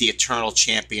is the Eternal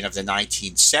Champion of the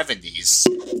 1970s,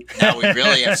 now we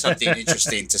really have something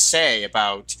interesting to say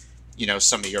about, you know,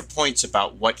 some of your points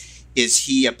about what is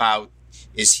he about.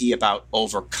 Is he about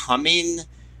overcoming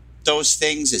those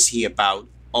things? Is he about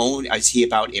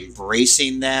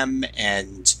embracing them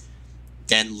and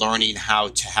then learning how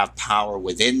to have power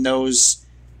within those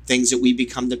things that we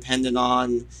become dependent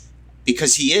on?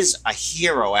 Because he is a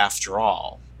hero after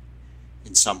all,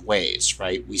 in some ways,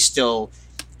 right? We still...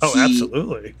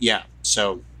 absolutely. Yeah,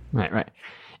 so... Right.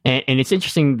 And it's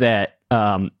interesting that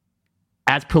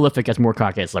as prolific as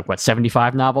Moorcock is, like,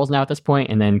 75 novels now at this point,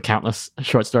 and then countless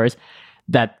short stories,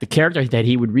 that the character that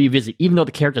he would revisit, even though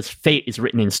the character's fate is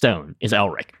written in stone, is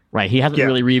Elric, right? He hasn't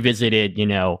really revisited, you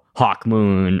know,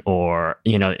 Hawkmoon or,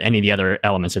 you know, any of the other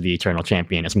elements of the Eternal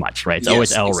Champion as much, right? It's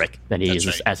always Elric that he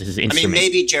uses as his instrument. I mean,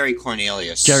 maybe Jerry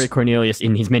Cornelius. Jerry Cornelius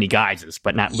in his many guises,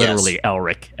 but not literally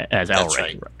Elric as That's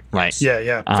Elric, right?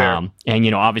 Yeah, fair. And,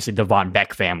 you know, obviously the Von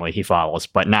Beck family he follows,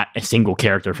 but not a single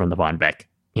character from the Von Beck,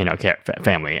 you know,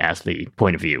 family as the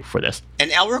point of view for this.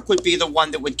 And Elric would be the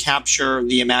one that would capture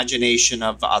the imagination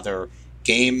of other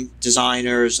game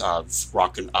designers, of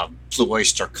Blue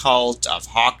Oyster Cult, of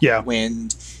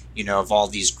Hawkwind, you know, of all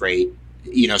these great,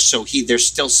 you know, so there's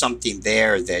still something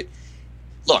there that,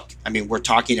 look, I mean, we're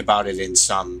talking about it in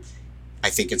some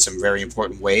very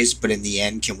important ways, but in the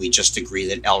end, can we just agree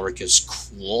that Elric is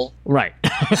cool? Right.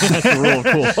 That's the rule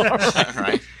of cool.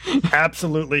 Right.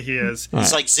 Absolutely, he is.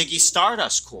 He's like Ziggy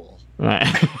Stardust cool. Right.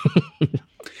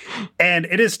 And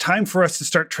it is time for us to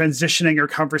start transitioning our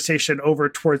conversation over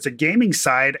towards the gaming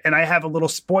side. And I have a little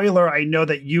spoiler. I know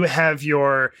that you have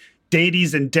your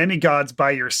deities and demigods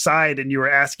by your side, and you were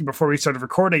asking before we started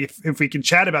recording if we can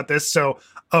chat about this. So,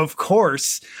 of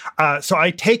course. So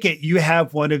I take it you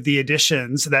have one of the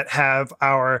editions that have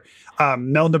our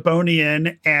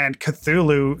Melnibonian and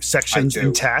Cthulhu sections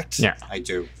intact. Yeah, I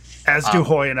do. As do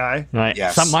Hoy and I. Right.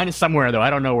 Yes. Mine is somewhere, though. I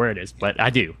don't know where it is, but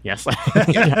I do. Yes.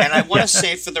 And I want to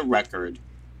say for the record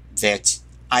that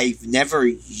I've never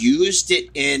used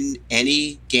it in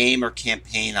any game or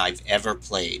campaign I've ever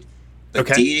played. But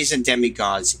Deities and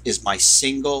Demigods is my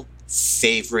single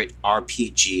favorite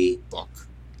RPG book.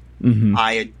 Mm-hmm.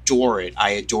 I adore it. I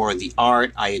adore the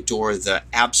art. I adore the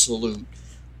absolute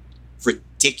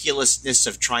ridiculousness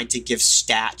of trying to give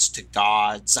stats to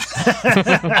gods.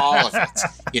 All of it.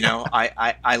 You know,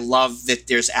 I love that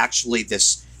there's actually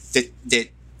this that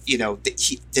you know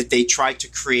that they tried to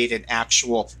create an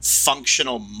actual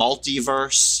functional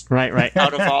multiverse right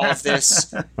out of all of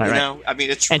this. You know, I mean,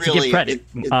 it's and really to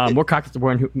give credit. Moorcock is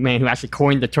the man who actually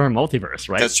coined the term multiverse,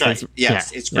 right? That's right.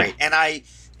 It's great.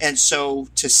 And so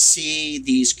to see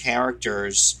these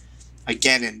characters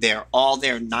again in all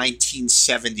their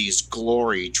 1970s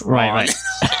glory drawn, right.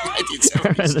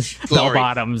 1970s glory. Bell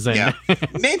bottoms and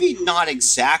maybe not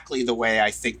exactly the way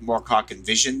I think Moorcock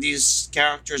envisioned these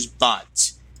characters,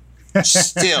 but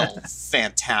still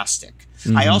fantastic.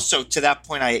 Mm-hmm. I also, to that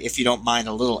point, if you don't mind,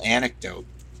 a little anecdote.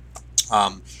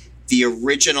 The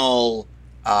original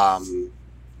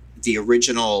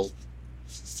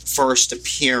first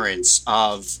appearance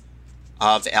of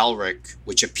Elric,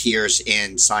 which appears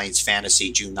in Science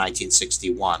Fantasy June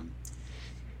 1961,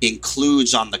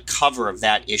 includes on the cover of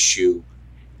that issue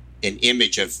an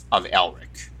image of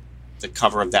Elric. The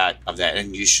cover of that,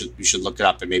 and you should look it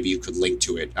up, and maybe you could link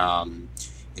to it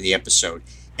in the episode.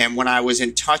 And when I was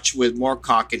in touch with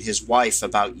Moorcock and his wife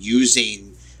about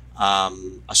using a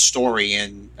story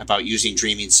about using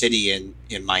Dreaming City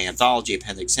in my anthology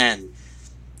Appendix N,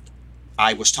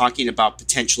 I was talking about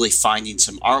potentially finding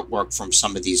some artwork from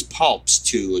some of these pulps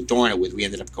to adorn it with. We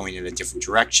ended up going in a different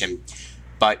direction.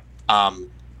 But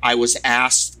I was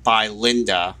asked by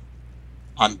Linda,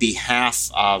 on behalf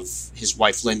of his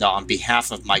wife Linda, on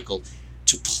behalf of Michael,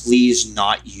 to please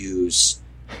not use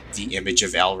the image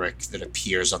of Elric that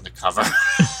appears on the cover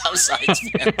of Science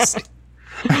Fantasy.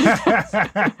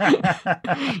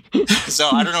 So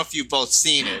I don't know if you've both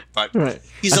seen it, but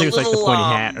he's I think a it's little like the pointy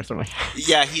hat or something.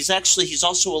 Yeah, he's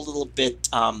also a little bit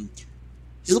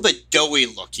doughy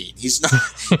looking. He's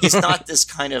not this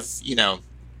kind of,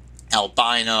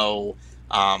 albino,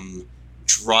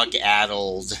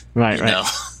 drug-addled, know.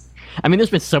 I mean, there's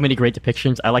been so many great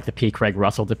depictions. I like the P. Craig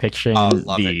Russell depiction,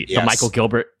 the Michael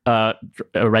Gilbert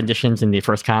renditions in the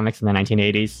first comics in the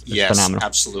 1980s. It's phenomenal.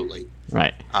 Absolutely.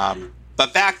 Right.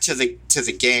 But back to the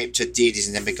game, to Deities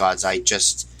and Demigods,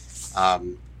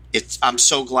 I'm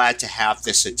so glad to have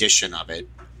this edition of it.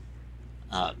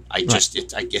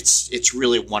 It's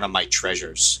really one of my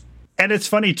treasures. And it's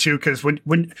funny too, because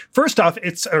when first off,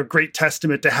 it's a great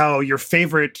testament to how your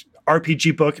favorite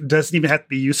RPG book doesn't even have to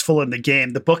be useful in the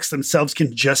game. The books themselves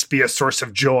can just be a source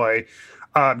of joy,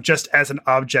 just as an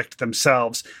object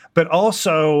themselves. But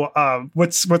also,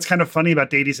 what's kind of funny about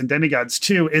Deities and Demigods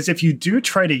too is if you do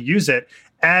try to use it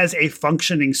as a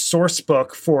functioning source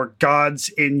book for gods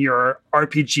in your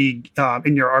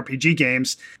RPG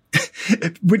games,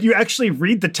 when you actually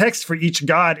read the text for each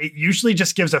god, it usually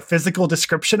just gives a physical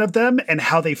description of them and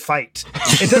how they fight.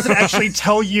 It doesn't actually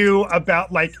tell you about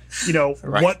right.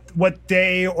 what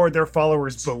they or their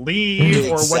followers believe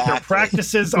or what their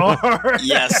practices are.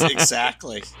 Yes,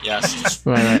 exactly. Yes.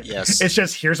 Right. Yes. It's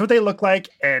just, here's what they look like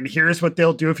and here's what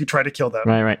they'll do if you try to kill them.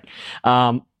 Right.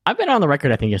 I've been on the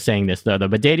record, I think, as saying this, though,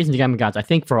 but Deities and Demigods, I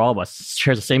think for all of us,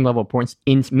 shares the same level of importance.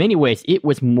 In many ways, it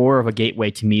was more of a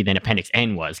gateway to me than Appendix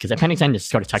N was, because Appendix N is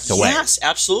sort of tucked away. Yes,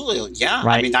 absolutely. Yeah.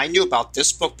 Right. I mean, I knew about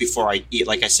this book before I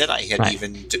had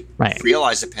even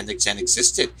realized Appendix N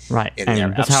existed. Right. In and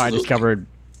there. that's how I discovered,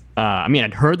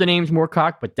 I'd heard the names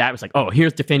Moorcock, but that was like, oh,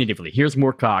 here's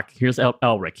Moorcock, here's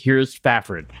Elric, here's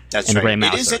Fafhrd. That's and right. Grey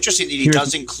Mouser. It is interesting that he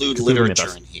does include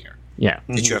literature in here. Yeah.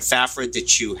 That you have Fafhrd,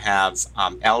 that you have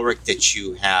Elric, that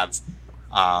you have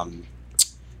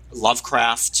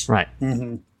Lovecraft. Right.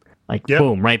 Mm-hmm. Like,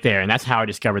 boom, right there. And that's how I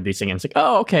discovered these things. And it's like,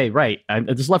 oh, okay, right.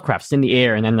 This Lovecraft's in the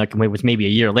air. And then it was maybe a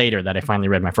year later that I finally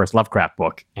read my first Lovecraft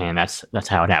book. And that's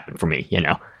how it happened for me,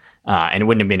 And it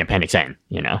wouldn't have been Appendix N,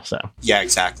 so. Yeah,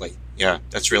 exactly. Yeah,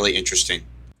 that's really interesting.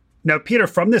 Now, Peter,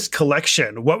 from this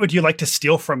collection, what would you like to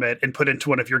steal from it and put into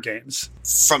one of your games?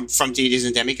 From Deities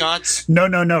and Demigods? No.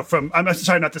 I'm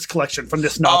sorry, not this collection. From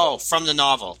this novel. Oh, from the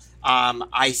novel.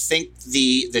 I think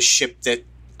the ship that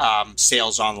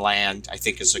sails on land, I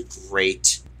think, is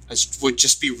would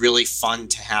just be really fun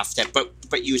to have that.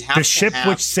 But you'd have the ship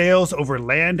which sails over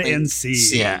land and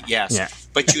sea. Yes. Yeah.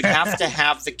 But you'd have to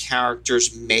have the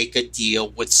characters make a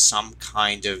deal with some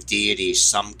kind of deity,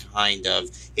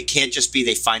 it can't just be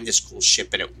they find this cool ship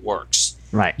and it works.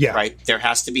 Right. Yeah. Right. There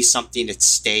has to be something at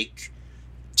stake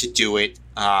to do it.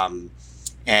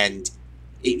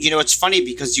 It's funny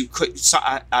because you could,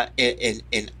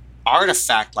 an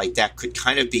artifact like that could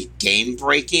kind of be game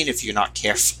breaking if you're not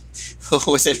careful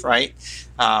with it. Right.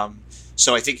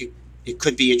 So I think it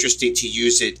could be interesting to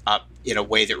use it in a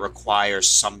way that requires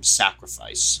some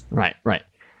sacrifice. Right.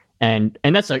 And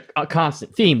that's a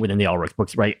constant theme within the Ulrich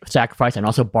books, right? Sacrifice and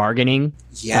also bargaining.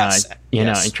 Yes.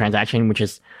 In transaction, which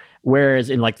is, whereas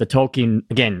in like the Tolkien,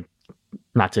 again,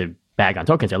 not to bag on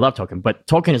Tolkien, I love Tolkien, but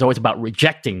Tolkien is always about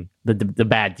rejecting the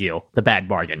bad deal, the bad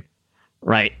bargain,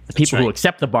 right? The people who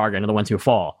accept the bargain are the ones who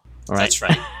fall. Right? That's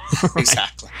right.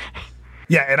 Exactly.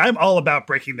 Yeah, and I'm all about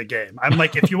breaking the game. I'm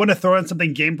like, if you want to throw in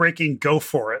something game breaking, go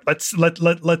for it.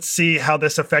 Let's see how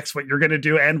this affects what you're going to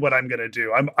do and what I'm going to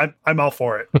do. I'm all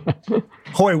for it.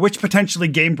 Hoy, which potentially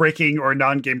game breaking or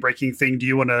non game breaking thing do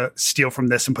you want to steal from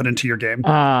this and put into your game?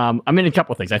 A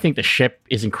couple of things. I think the ship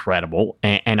is incredible,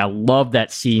 and I love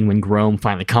that scene when Grom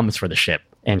finally comes for the ship,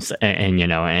 and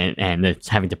it's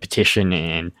having to petition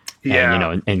and they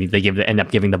end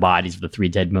up giving the bodies of the 3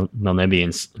 dead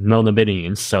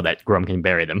Melnibonéans so that Grom can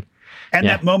bury them. And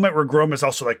that moment where Grom is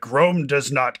also like, Grom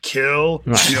does not kill.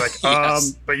 Right. And you're like,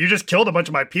 yes. But you just killed a bunch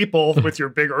of my people with your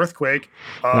big earthquake.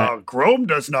 Right. Grom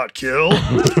does not kill.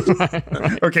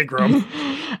 Okay, Grom.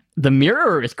 The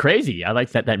mirror is crazy. I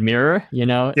like that mirror,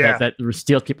 that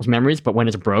steals people's memories, but when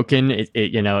it's broken,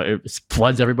 it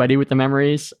floods everybody with the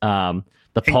memories.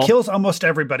 It kills almost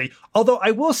everybody. Although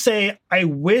I will say, I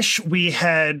wish we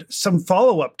had some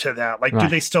follow-up to that. Like, do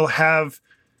they still have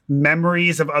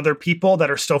memories of other people that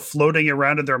are still floating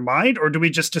around in their mind? Or do we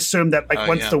just assume that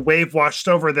once the wave washed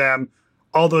over them,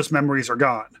 all those memories are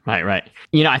gone. Right.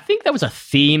 You know, I think that was a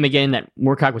theme again that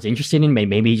Moorcock was interested in.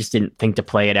 Maybe he just didn't think to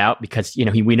play it out because, you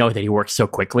know, we know that he works so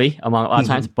quickly a lot of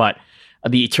times. But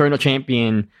the Eternal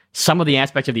Champion, some of the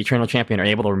aspects of the Eternal Champion are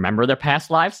able to remember their past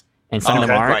lives, and some of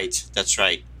them aren't. Right, that's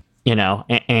right. You know,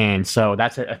 and so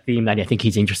that's a theme that I think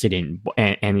he's interested in,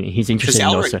 and he's interested in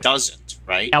because those. Elric doesn't,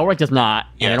 right? Elric does not,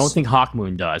 and I Yes. don't think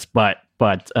Hawkmoon does, but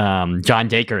John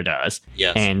Dacre does,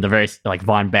 Yes. and the various like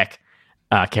Von Beck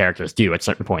characters do at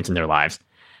certain points in their lives.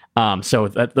 So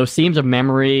those themes of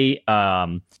memory,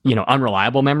 you know,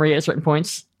 unreliable memory at certain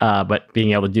points, but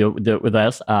being able to do it with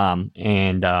us,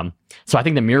 so I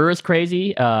think the mirror is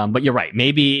crazy. But you're right,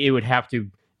 maybe it would have to,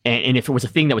 and if it was a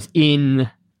thing that was in,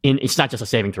 it's not just a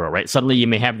saving throw, right? Suddenly you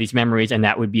may have these memories, and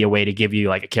that would be a way to give you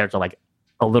like a character like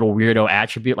a little weirdo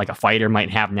attribute, like a fighter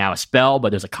might have now a spell, but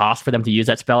there's a cost for them to use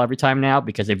that spell every time now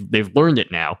because they've learned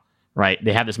it now, right?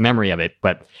 They have this memory of it,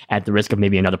 but at the risk of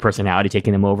maybe another personality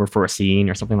taking them over for a scene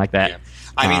or something like that. Yeah.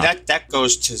 I mean, that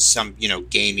goes to some, you know,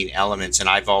 gaming elements, and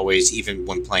I've always, even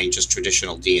when playing just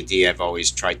traditional D&D, I've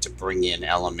always tried to bring in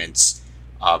elements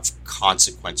of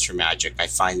consequence for Magic. I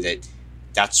find that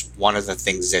that's one of the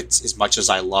things that, as much as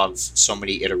I love so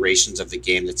many iterations of the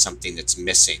game, that's something that's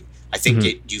missing. I think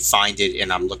you find it,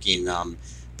 and I'm looking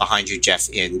behind you, Jeff,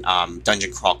 in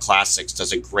Dungeon Crawl Classics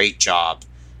does a great job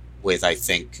with, I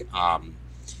think,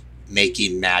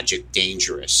 making Magic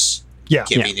dangerous,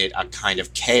 giving it a kind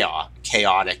of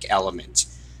chaotic element.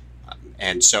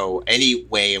 And so any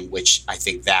way in which I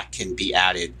think that can be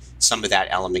added, some of that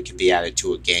element can be added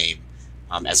to a game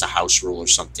as a house rule or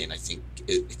something, I think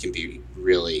it can be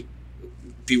really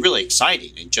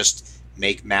exciting and just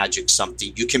make Magic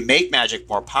something. You can make Magic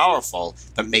more powerful,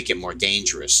 but make it more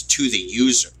dangerous to the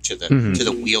user, to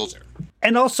the wielder.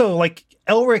 And also, like,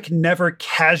 Elric never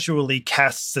casually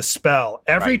casts a spell.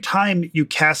 Every time you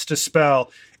cast a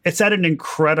spell, it's at an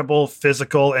incredible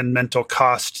physical and mental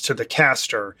cost to the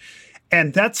caster.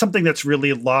 And that's something that's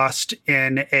really lost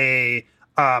in a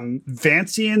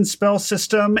Vancian spell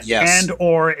system and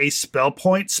or a spell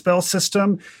point spell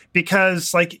system,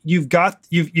 because like you've got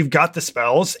the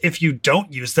spells. If you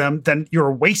don't use them, then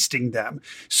you're wasting them.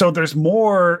 So there's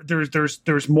more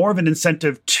of an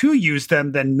incentive to use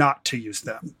them than not to use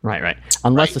them. Right.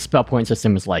 Unless the spell point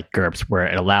system is like GURPS, where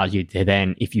it allows you to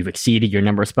then, if you've exceeded your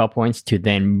number of spell points, to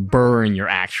then burn your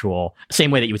actual,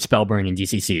 same way that you would spell burn in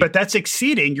DCC. But that's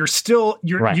exceeding.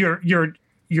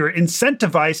 You're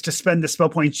incentivized to spend the spell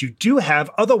points you do have.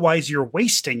 Otherwise, you're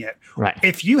wasting it. Right.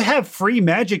 If you have free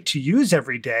magic to use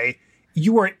every day,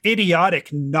 you are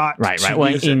idiotic not to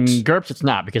use in it. GURPS, it's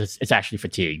not, because it's actually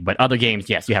fatigue. But other games,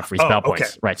 yes, you have free spell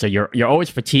points. Right. So you're always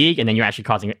fatigued, and then you're actually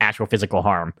causing actual physical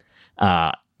harm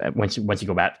once you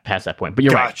go back past that point. But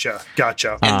you're right.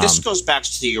 Gotcha. And this goes back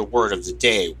to your word of the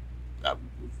day,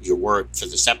 your word for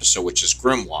this episode, which is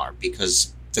grimoire,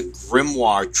 because the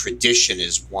grimoire tradition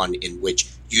is one in which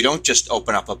you don't just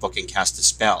open up a book and cast a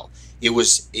spell.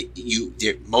 Most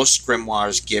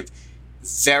grimoires give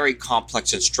very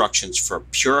complex instructions for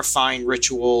purifying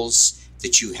rituals,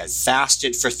 that you had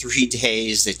fasted for 3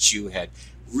 days, that you had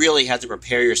really had to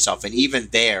prepare yourself. And even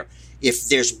there, if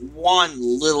there's one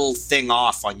little thing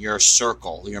off on your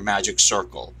circle, your magic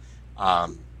circle,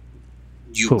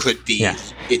 you could be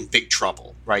in big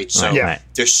trouble, right? So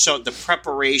the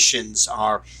preparations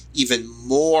are even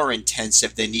more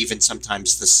intensive than even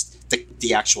sometimes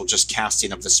the actual just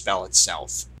casting of the spell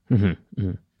itself. Right,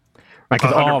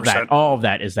 because all of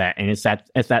that is that, and it's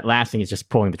that last thing is just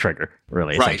pulling the trigger,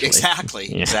 really. Right,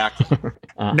 exactly.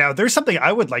 Now, there's something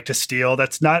I would like to steal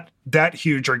that's not that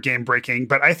huge or game breaking,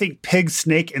 but I think Pig,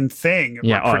 Snake, and Thing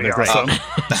are pretty awesome.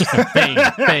 Thing.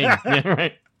 Yeah,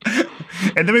 right.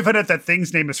 And then we find out that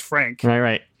Thing's name is Frank.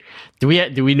 Right. Do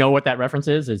we know what that reference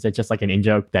is? Is it just like an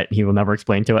in-joke that he will never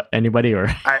explain to anybody?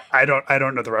 Or I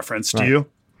don't know the reference. Do you?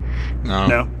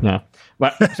 No.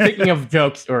 Well, speaking of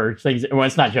jokes or things, well,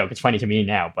 it's not a joke. It's funny to me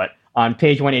now. But on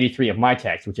page 183 of my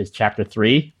text, which is chapter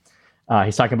 3,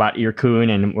 he's talking about Irkun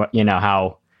and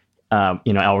how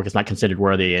Elric is not considered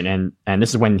worthy, and this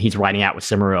is when he's riding out with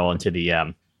Cimmeril into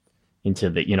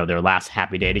the their last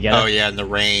happy day together. Oh yeah, in the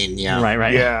rain. Yeah.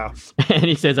 Right. Yeah. And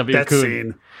he says of Irkun. That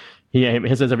scene. He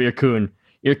says of Irkun,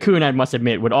 I must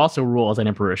admit, would also rule as an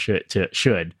emperor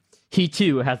should. He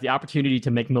too has the opportunity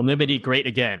to make Melnimity great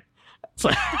again.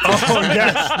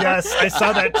 Yes, I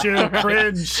saw that too.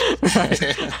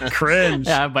 Cringe.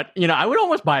 Yeah, but I would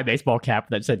almost buy a baseball cap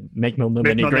that said "Make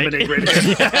Melnimity great."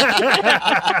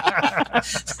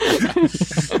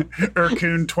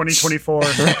 Irkun 2024.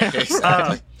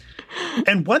 Exactly.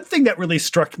 And one thing that really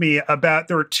struck me about,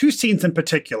 there were two scenes in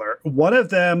particular. One of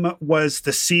them was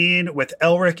the scene with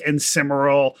Elric and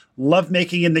Cimmeril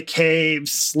lovemaking in the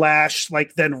caves /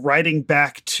 like then riding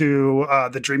back to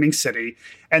the Dreaming City.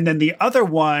 And then the other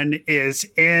one is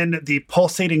in the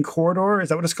pulsating corridor. Is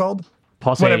that what it's called?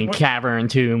 Pulsating cavern,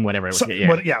 tomb, whatever it was.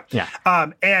 Yeah.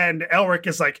 And Elric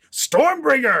is like,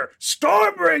 Stormbringer!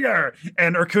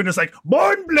 And Urkun is like,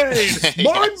 Mournblade!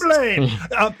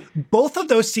 Both of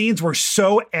those scenes were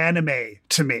so anime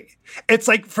to me. It's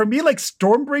like, for me, like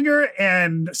Stormbringer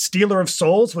and Stealer of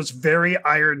Souls was very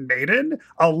Iron Maiden.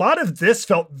 A lot of this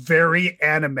felt very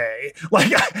anime.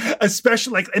 Like,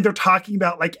 especially like, and they're talking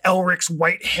about like Elric's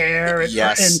white hair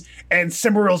and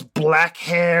Cimmeril's black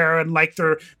hair, and like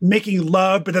they're making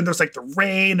love, but then there's like the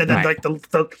rain, and then like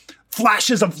the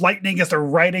flashes of lightning as they're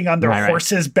riding on their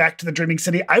horses back to the Dreaming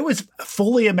City. I was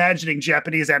fully imagining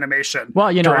Japanese animation. Well,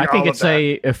 I think it's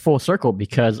a full circle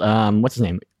because what's his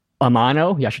name?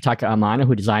 Yashitaka Amano,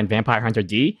 who designed Vampire Hunter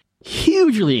D,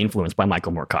 hugely influenced by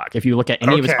Michael Moorcock. If you look at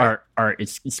any of his art,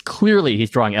 it's clearly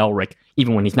he's drawing Elric,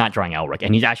 even when he's not drawing Elric,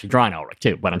 and he's actually drawing Elric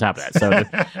too. But on top of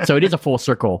that, so it is a full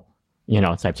circle,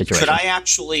 type situation. Could I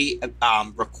actually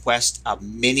request a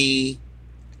mini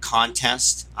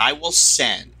contest? I will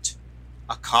send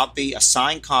a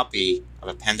signed copy of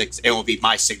Appendix. It will be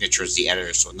my signature as the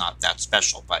editor, so not that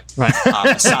special, but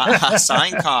a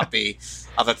signed copy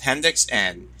of Appendix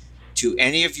N to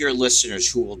any of your listeners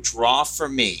who will draw for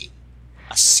me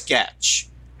a sketch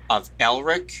of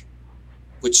Elric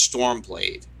with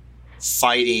Stormblade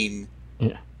fighting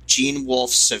Gene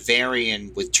Wolfe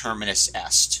Severian with Terminus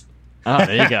Est. Oh,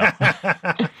 there you go.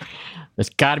 There's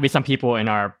got to be some people in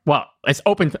our, it's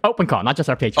open call, not just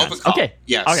our Patreons. Okay.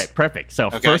 Yes. Okay, perfect.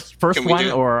 So first one,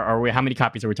 or are we, how many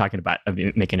copies are we talking about of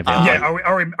making available?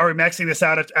 Are we maxing this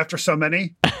out after so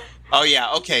many? Oh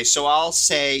yeah. Okay. So I'll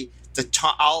say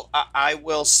I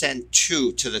will send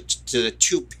 2 to the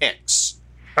 2 picks.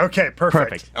 Okay.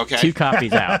 Perfect. Okay. 2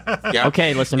 copies out.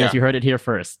 Okay, listeners, you heard it here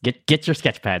first. Get your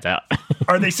sketch pads out.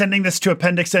 Are they sending this to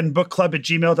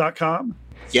appendixnbookclub@gmail.com?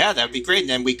 Yeah, that'd be great. And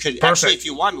then we could actually, if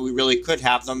you want, we really could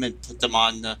have them and put them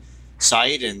on the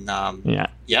site. And Hell yeah.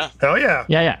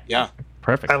 Yeah.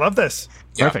 Perfect. I love this.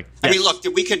 Yeah. Perfect. I mean, look,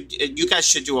 you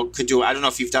guys could do. I don't know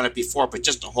if you've done it before, but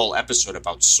just a whole episode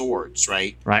about swords,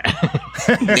 right? Right.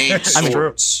 Named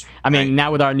swords. I mean,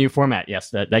 now with our new format, yes,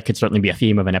 that could certainly be a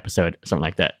theme of an episode, something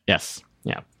like that. Yes.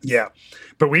 Yeah. Yeah.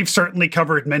 But we've certainly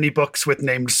covered many books with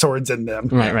named swords in them.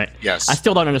 Right. Yes. I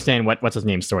still don't understand what's his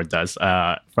name sword does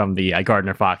from the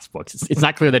Gardner Fox books. It's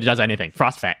not clear that it does anything.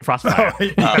 Frostfire.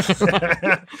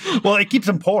 Well, it keeps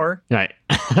him poor. Right.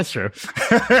 That's true.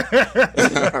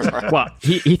 Well,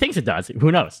 he thinks it does.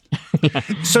 Who knows?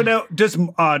 So now, does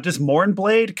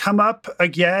Mournblade come up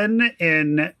again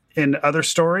in other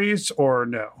stories or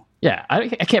no? Yeah, I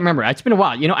can't remember. It's been a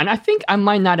while, and I think I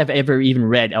might not have ever even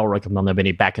read Elric of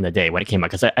Melniboné back in the day when it came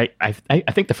out, because I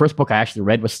think the first book I actually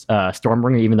read was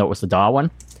Stormbringer, even though it was the Daw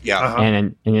one. Yeah,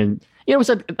 and then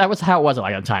that was how it was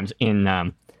like at times.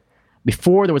 In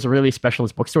before there was a really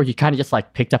specialist bookstore, you kind of just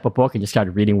like picked up a book and just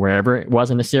started reading wherever it was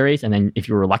in the series, and then if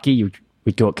you were lucky, you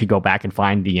could go back and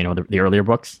find the earlier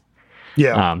books.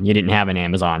 Yeah, you didn't have an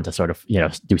Amazon to sort of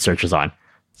do searches on,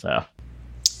 so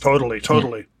totally.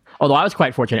 Yeah. Although I was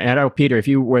quite fortunate, and I know Peter, if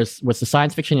you was the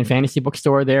science fiction and fantasy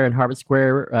bookstore there in Harvard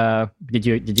Square, did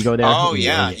you go there? Oh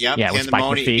yeah, with Spike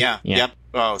McPhee. Yep.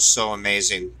 Oh, so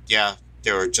amazing. Yeah,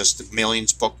 there were just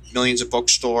millions of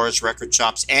bookstores, record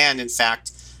shops, and in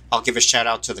fact, I'll give a shout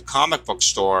out to the comic book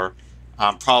store,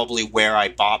 probably where I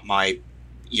bought my,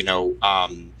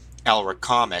 Elric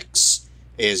comics.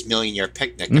 Is Million Year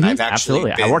Picnic, and I've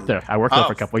actually I worked there. For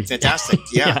a couple of years. Fantastic,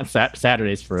 yeah.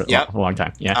 Saturdays for a long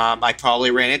time. Yeah, I probably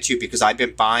ran into you because I've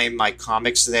been buying my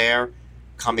comics there,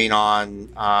 coming on.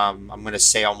 I'm going to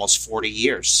say almost 40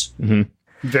 years.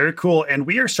 Mm-hmm. Very cool. And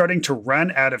we are starting to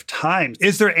run out of time.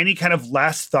 Is there any kind of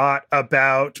last thought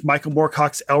about Michael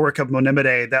Moorcock's Elric of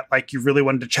Melniboné that you really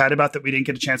wanted to chat about that we didn't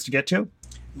get a chance to get to?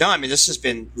 No, I mean, this has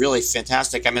been really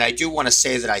fantastic. I mean, I do want to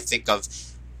say that I think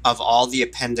of all the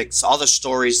appendix, all the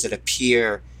stories that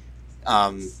appear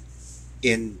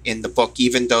in the book,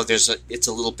 even though it's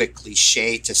a little bit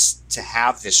cliche to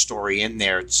have this story in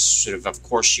there. It's sort of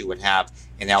course, you would have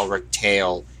an Elric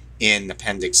tale in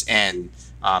Appendix N,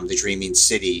 the Dreaming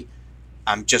City.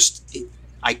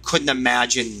 I couldn't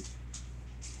imagine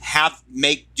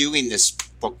doing this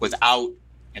book without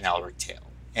an Elric tale.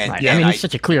 And, right. I mean, it's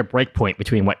such a clear breakpoint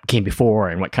between what came before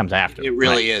and what comes after. It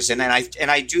really is, and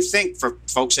I do think for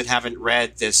folks that haven't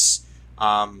read this,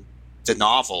 the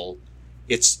novel,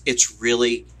 it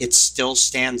still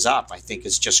stands up. I think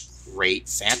it's just great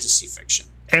fantasy fiction.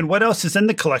 And what else is in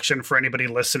the collection for anybody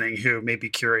listening who may be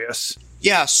curious?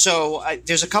 Yeah, so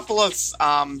there's a couple of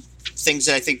things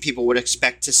that I think people would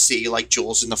expect to see, like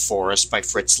Jewels in the Forest by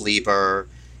Fritz Lieber,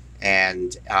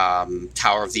 and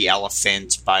Tower of the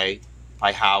Elephant by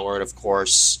Howard, of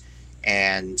course.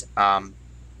 And I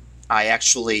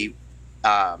actually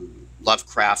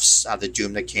Lovecraft's The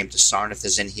Doom That Came to Sarnath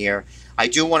is in here. I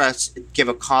do want to give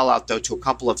a call out, though, to a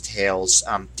couple of tales.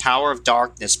 Tower of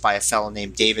Darkness by a fellow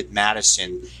named David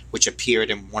Madison, which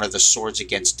appeared in one of the Swords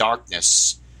Against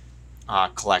Darkness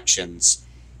collections.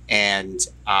 And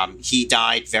he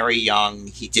died very young.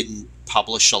 He didn't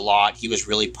publish a lot. He was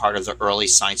really part of the early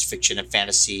science fiction and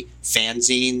fantasy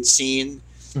fanzine scene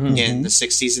in the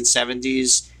 60s and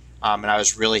 70s. And I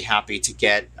was really happy to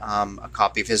get a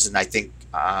copy of his. And I think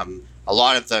a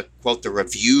lot of the, quote, the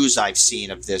reviews I've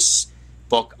seen of this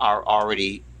book are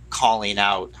already calling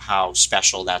out how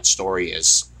special that story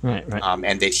is. Right.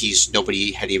 And that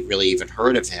nobody had really even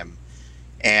heard of him.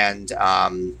 And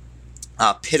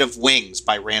Pit of Wings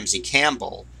by Ramsey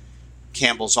Campbell.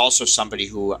 Campbell's also somebody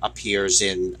who appears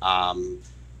in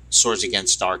Swords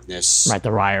Against Darkness. Right,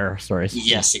 the Ryer stories.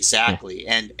 Yes, exactly.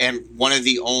 Yeah. And one of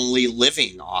the only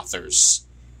living authors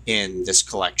in this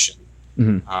collection,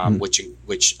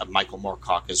 which Michael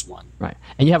Moorcock is one. Right.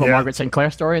 And you have a Margaret Sinclair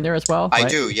story in there as well? I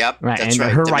right? do, yep. Right, that's and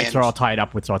right. her rights are all tied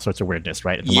up with all sorts of weirdness,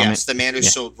 right? At the moment? The Man Who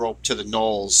Sold Rope to the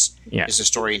Knolls is a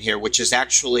story in here, which is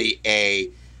actually a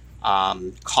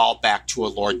callback to a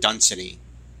Lord Dunsany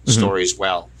story as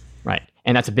well. Right.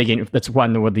 And that's that's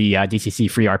one with the DCC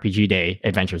Free RPG Day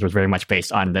adventures was very much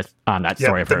based on that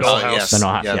story of hers. The Knoll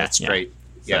House. Yeah, that's great.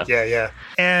 Yeah. Yeah.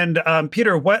 And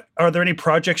Peter, are there any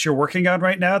projects you're working on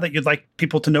right now that you'd like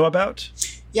people to know about?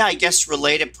 Yeah, I guess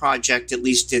related project, at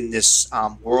least in this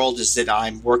world, is that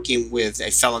I'm working with a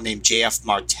fellow named J.F.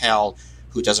 Martell,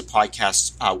 who does a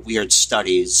podcast, Weird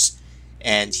Studies.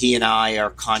 And he and I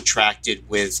are contracted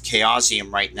with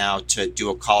Chaosium right now to do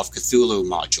a Call of Cthulhu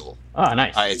module. Oh,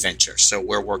 nice. Adventure. So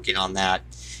we're working on that.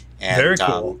 And, very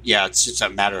cool. It's a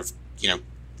matter of,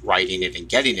 writing it and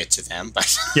getting it to them. But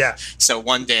so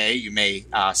one day you may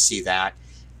see that.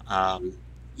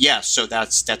 So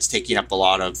that's taking up a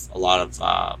lot of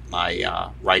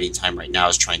my writing time right now,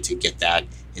 is trying to get that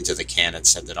into the can and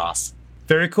send it off.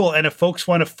 Very cool. And if folks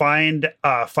want to find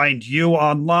you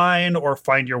online or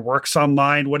find your works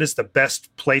online, what is the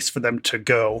best place for them to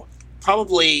go?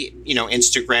 Probably,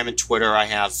 Instagram and Twitter. I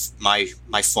have my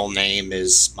full name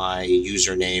is my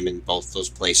username in both those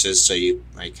places. So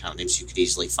my account names, you could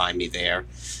easily find me there.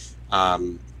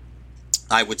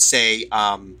 I would say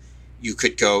you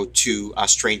could go to a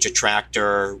Strange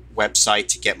Attractor website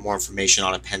to get more information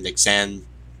on Appendix N.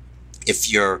 If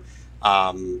you're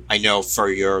I know for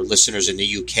your listeners in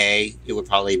the UK, it would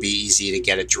probably be easy to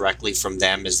get it directly from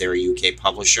them, as they're a UK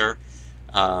publisher.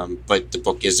 But the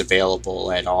book is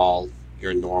available at all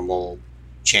your normal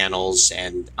channels.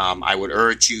 And I would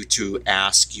urge you to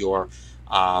ask your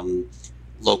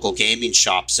local gaming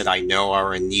shops that I know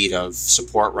are in need of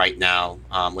support right now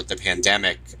with the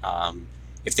pandemic.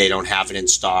 If they don't have it in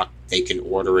stock, they can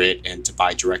order it, and to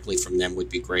buy directly from them would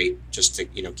be great, just to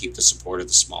keep the support of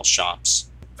the small shops.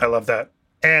 I love that.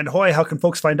 And Hoy, how can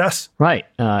folks find us? Right.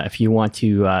 If you want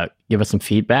to give us some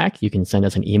feedback, you can send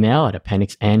us an email at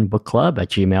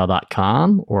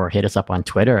appendixnbookclub@gmail.com or hit us up on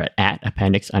Twitter at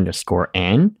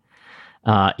appendix_n.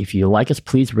 If you like us,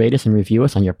 please rate us and review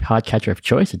us on your podcatcher of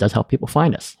choice. It does help people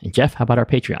find us. And Jeff, how about our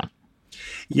Patreon?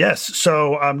 Yes.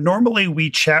 So normally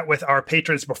we chat with our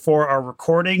patrons before our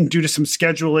recording. Due to some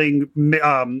scheduling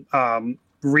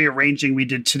rearranging we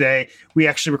did today, we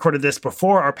actually recorded this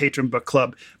before our patron book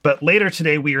club, but later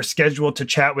today we are scheduled to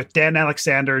chat with Dan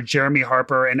Alexander, Jeremy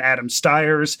Harper, and Adam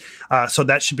Stiers. So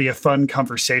that should be a fun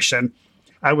conversation.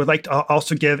 I would like to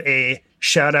also give a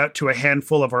shout out to a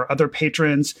handful of our other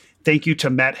patrons. Thank you to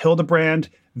Matt Hildebrand,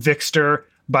 Vixter,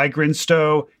 By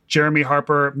Grinstow, Jeremy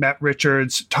Harper, Matt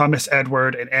Richards, Thomas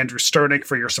Edward, and Andrew Sternick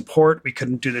for your support. We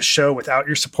couldn't do this show without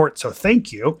your support, so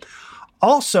thank you.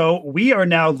 Also, we are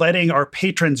now letting our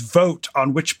patrons vote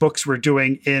on which books we're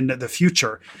doing in the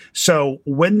future. So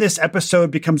when this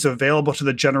episode becomes available to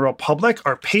the general public,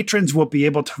 our patrons will be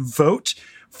able to vote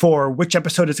for which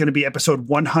episode is going to be episode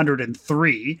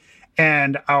 103.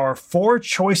 And our 4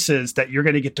 choices that you're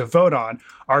going to get to vote on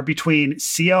are between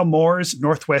C.L. Moore's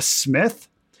Northwest Smith,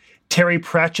 Terry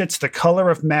Pratchett's The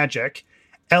Color of Magic,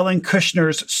 Ellen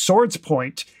Kushner's Swords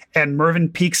Point, and Mervyn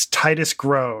Peake's Titus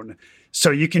Groan. So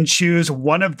you can choose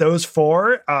one of those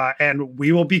 4, and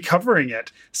we will be covering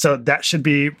it. So that should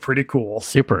be pretty cool.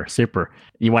 Super.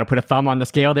 You want to put a thumb on the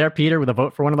scale there, Peter, with a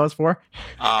vote for one of those 4?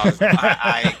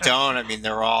 I don't. I mean,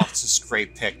 they're all just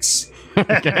great picks. All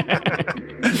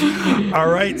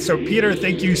right. So, Peter,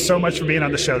 thank you so much for being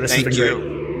on the show. This has been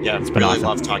great. Yeah, it's been really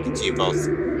love talking to you both.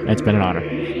 It's been an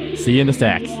honor. See you in the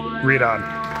stacks. Read on.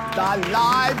 The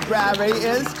library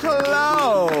is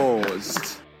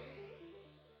closed.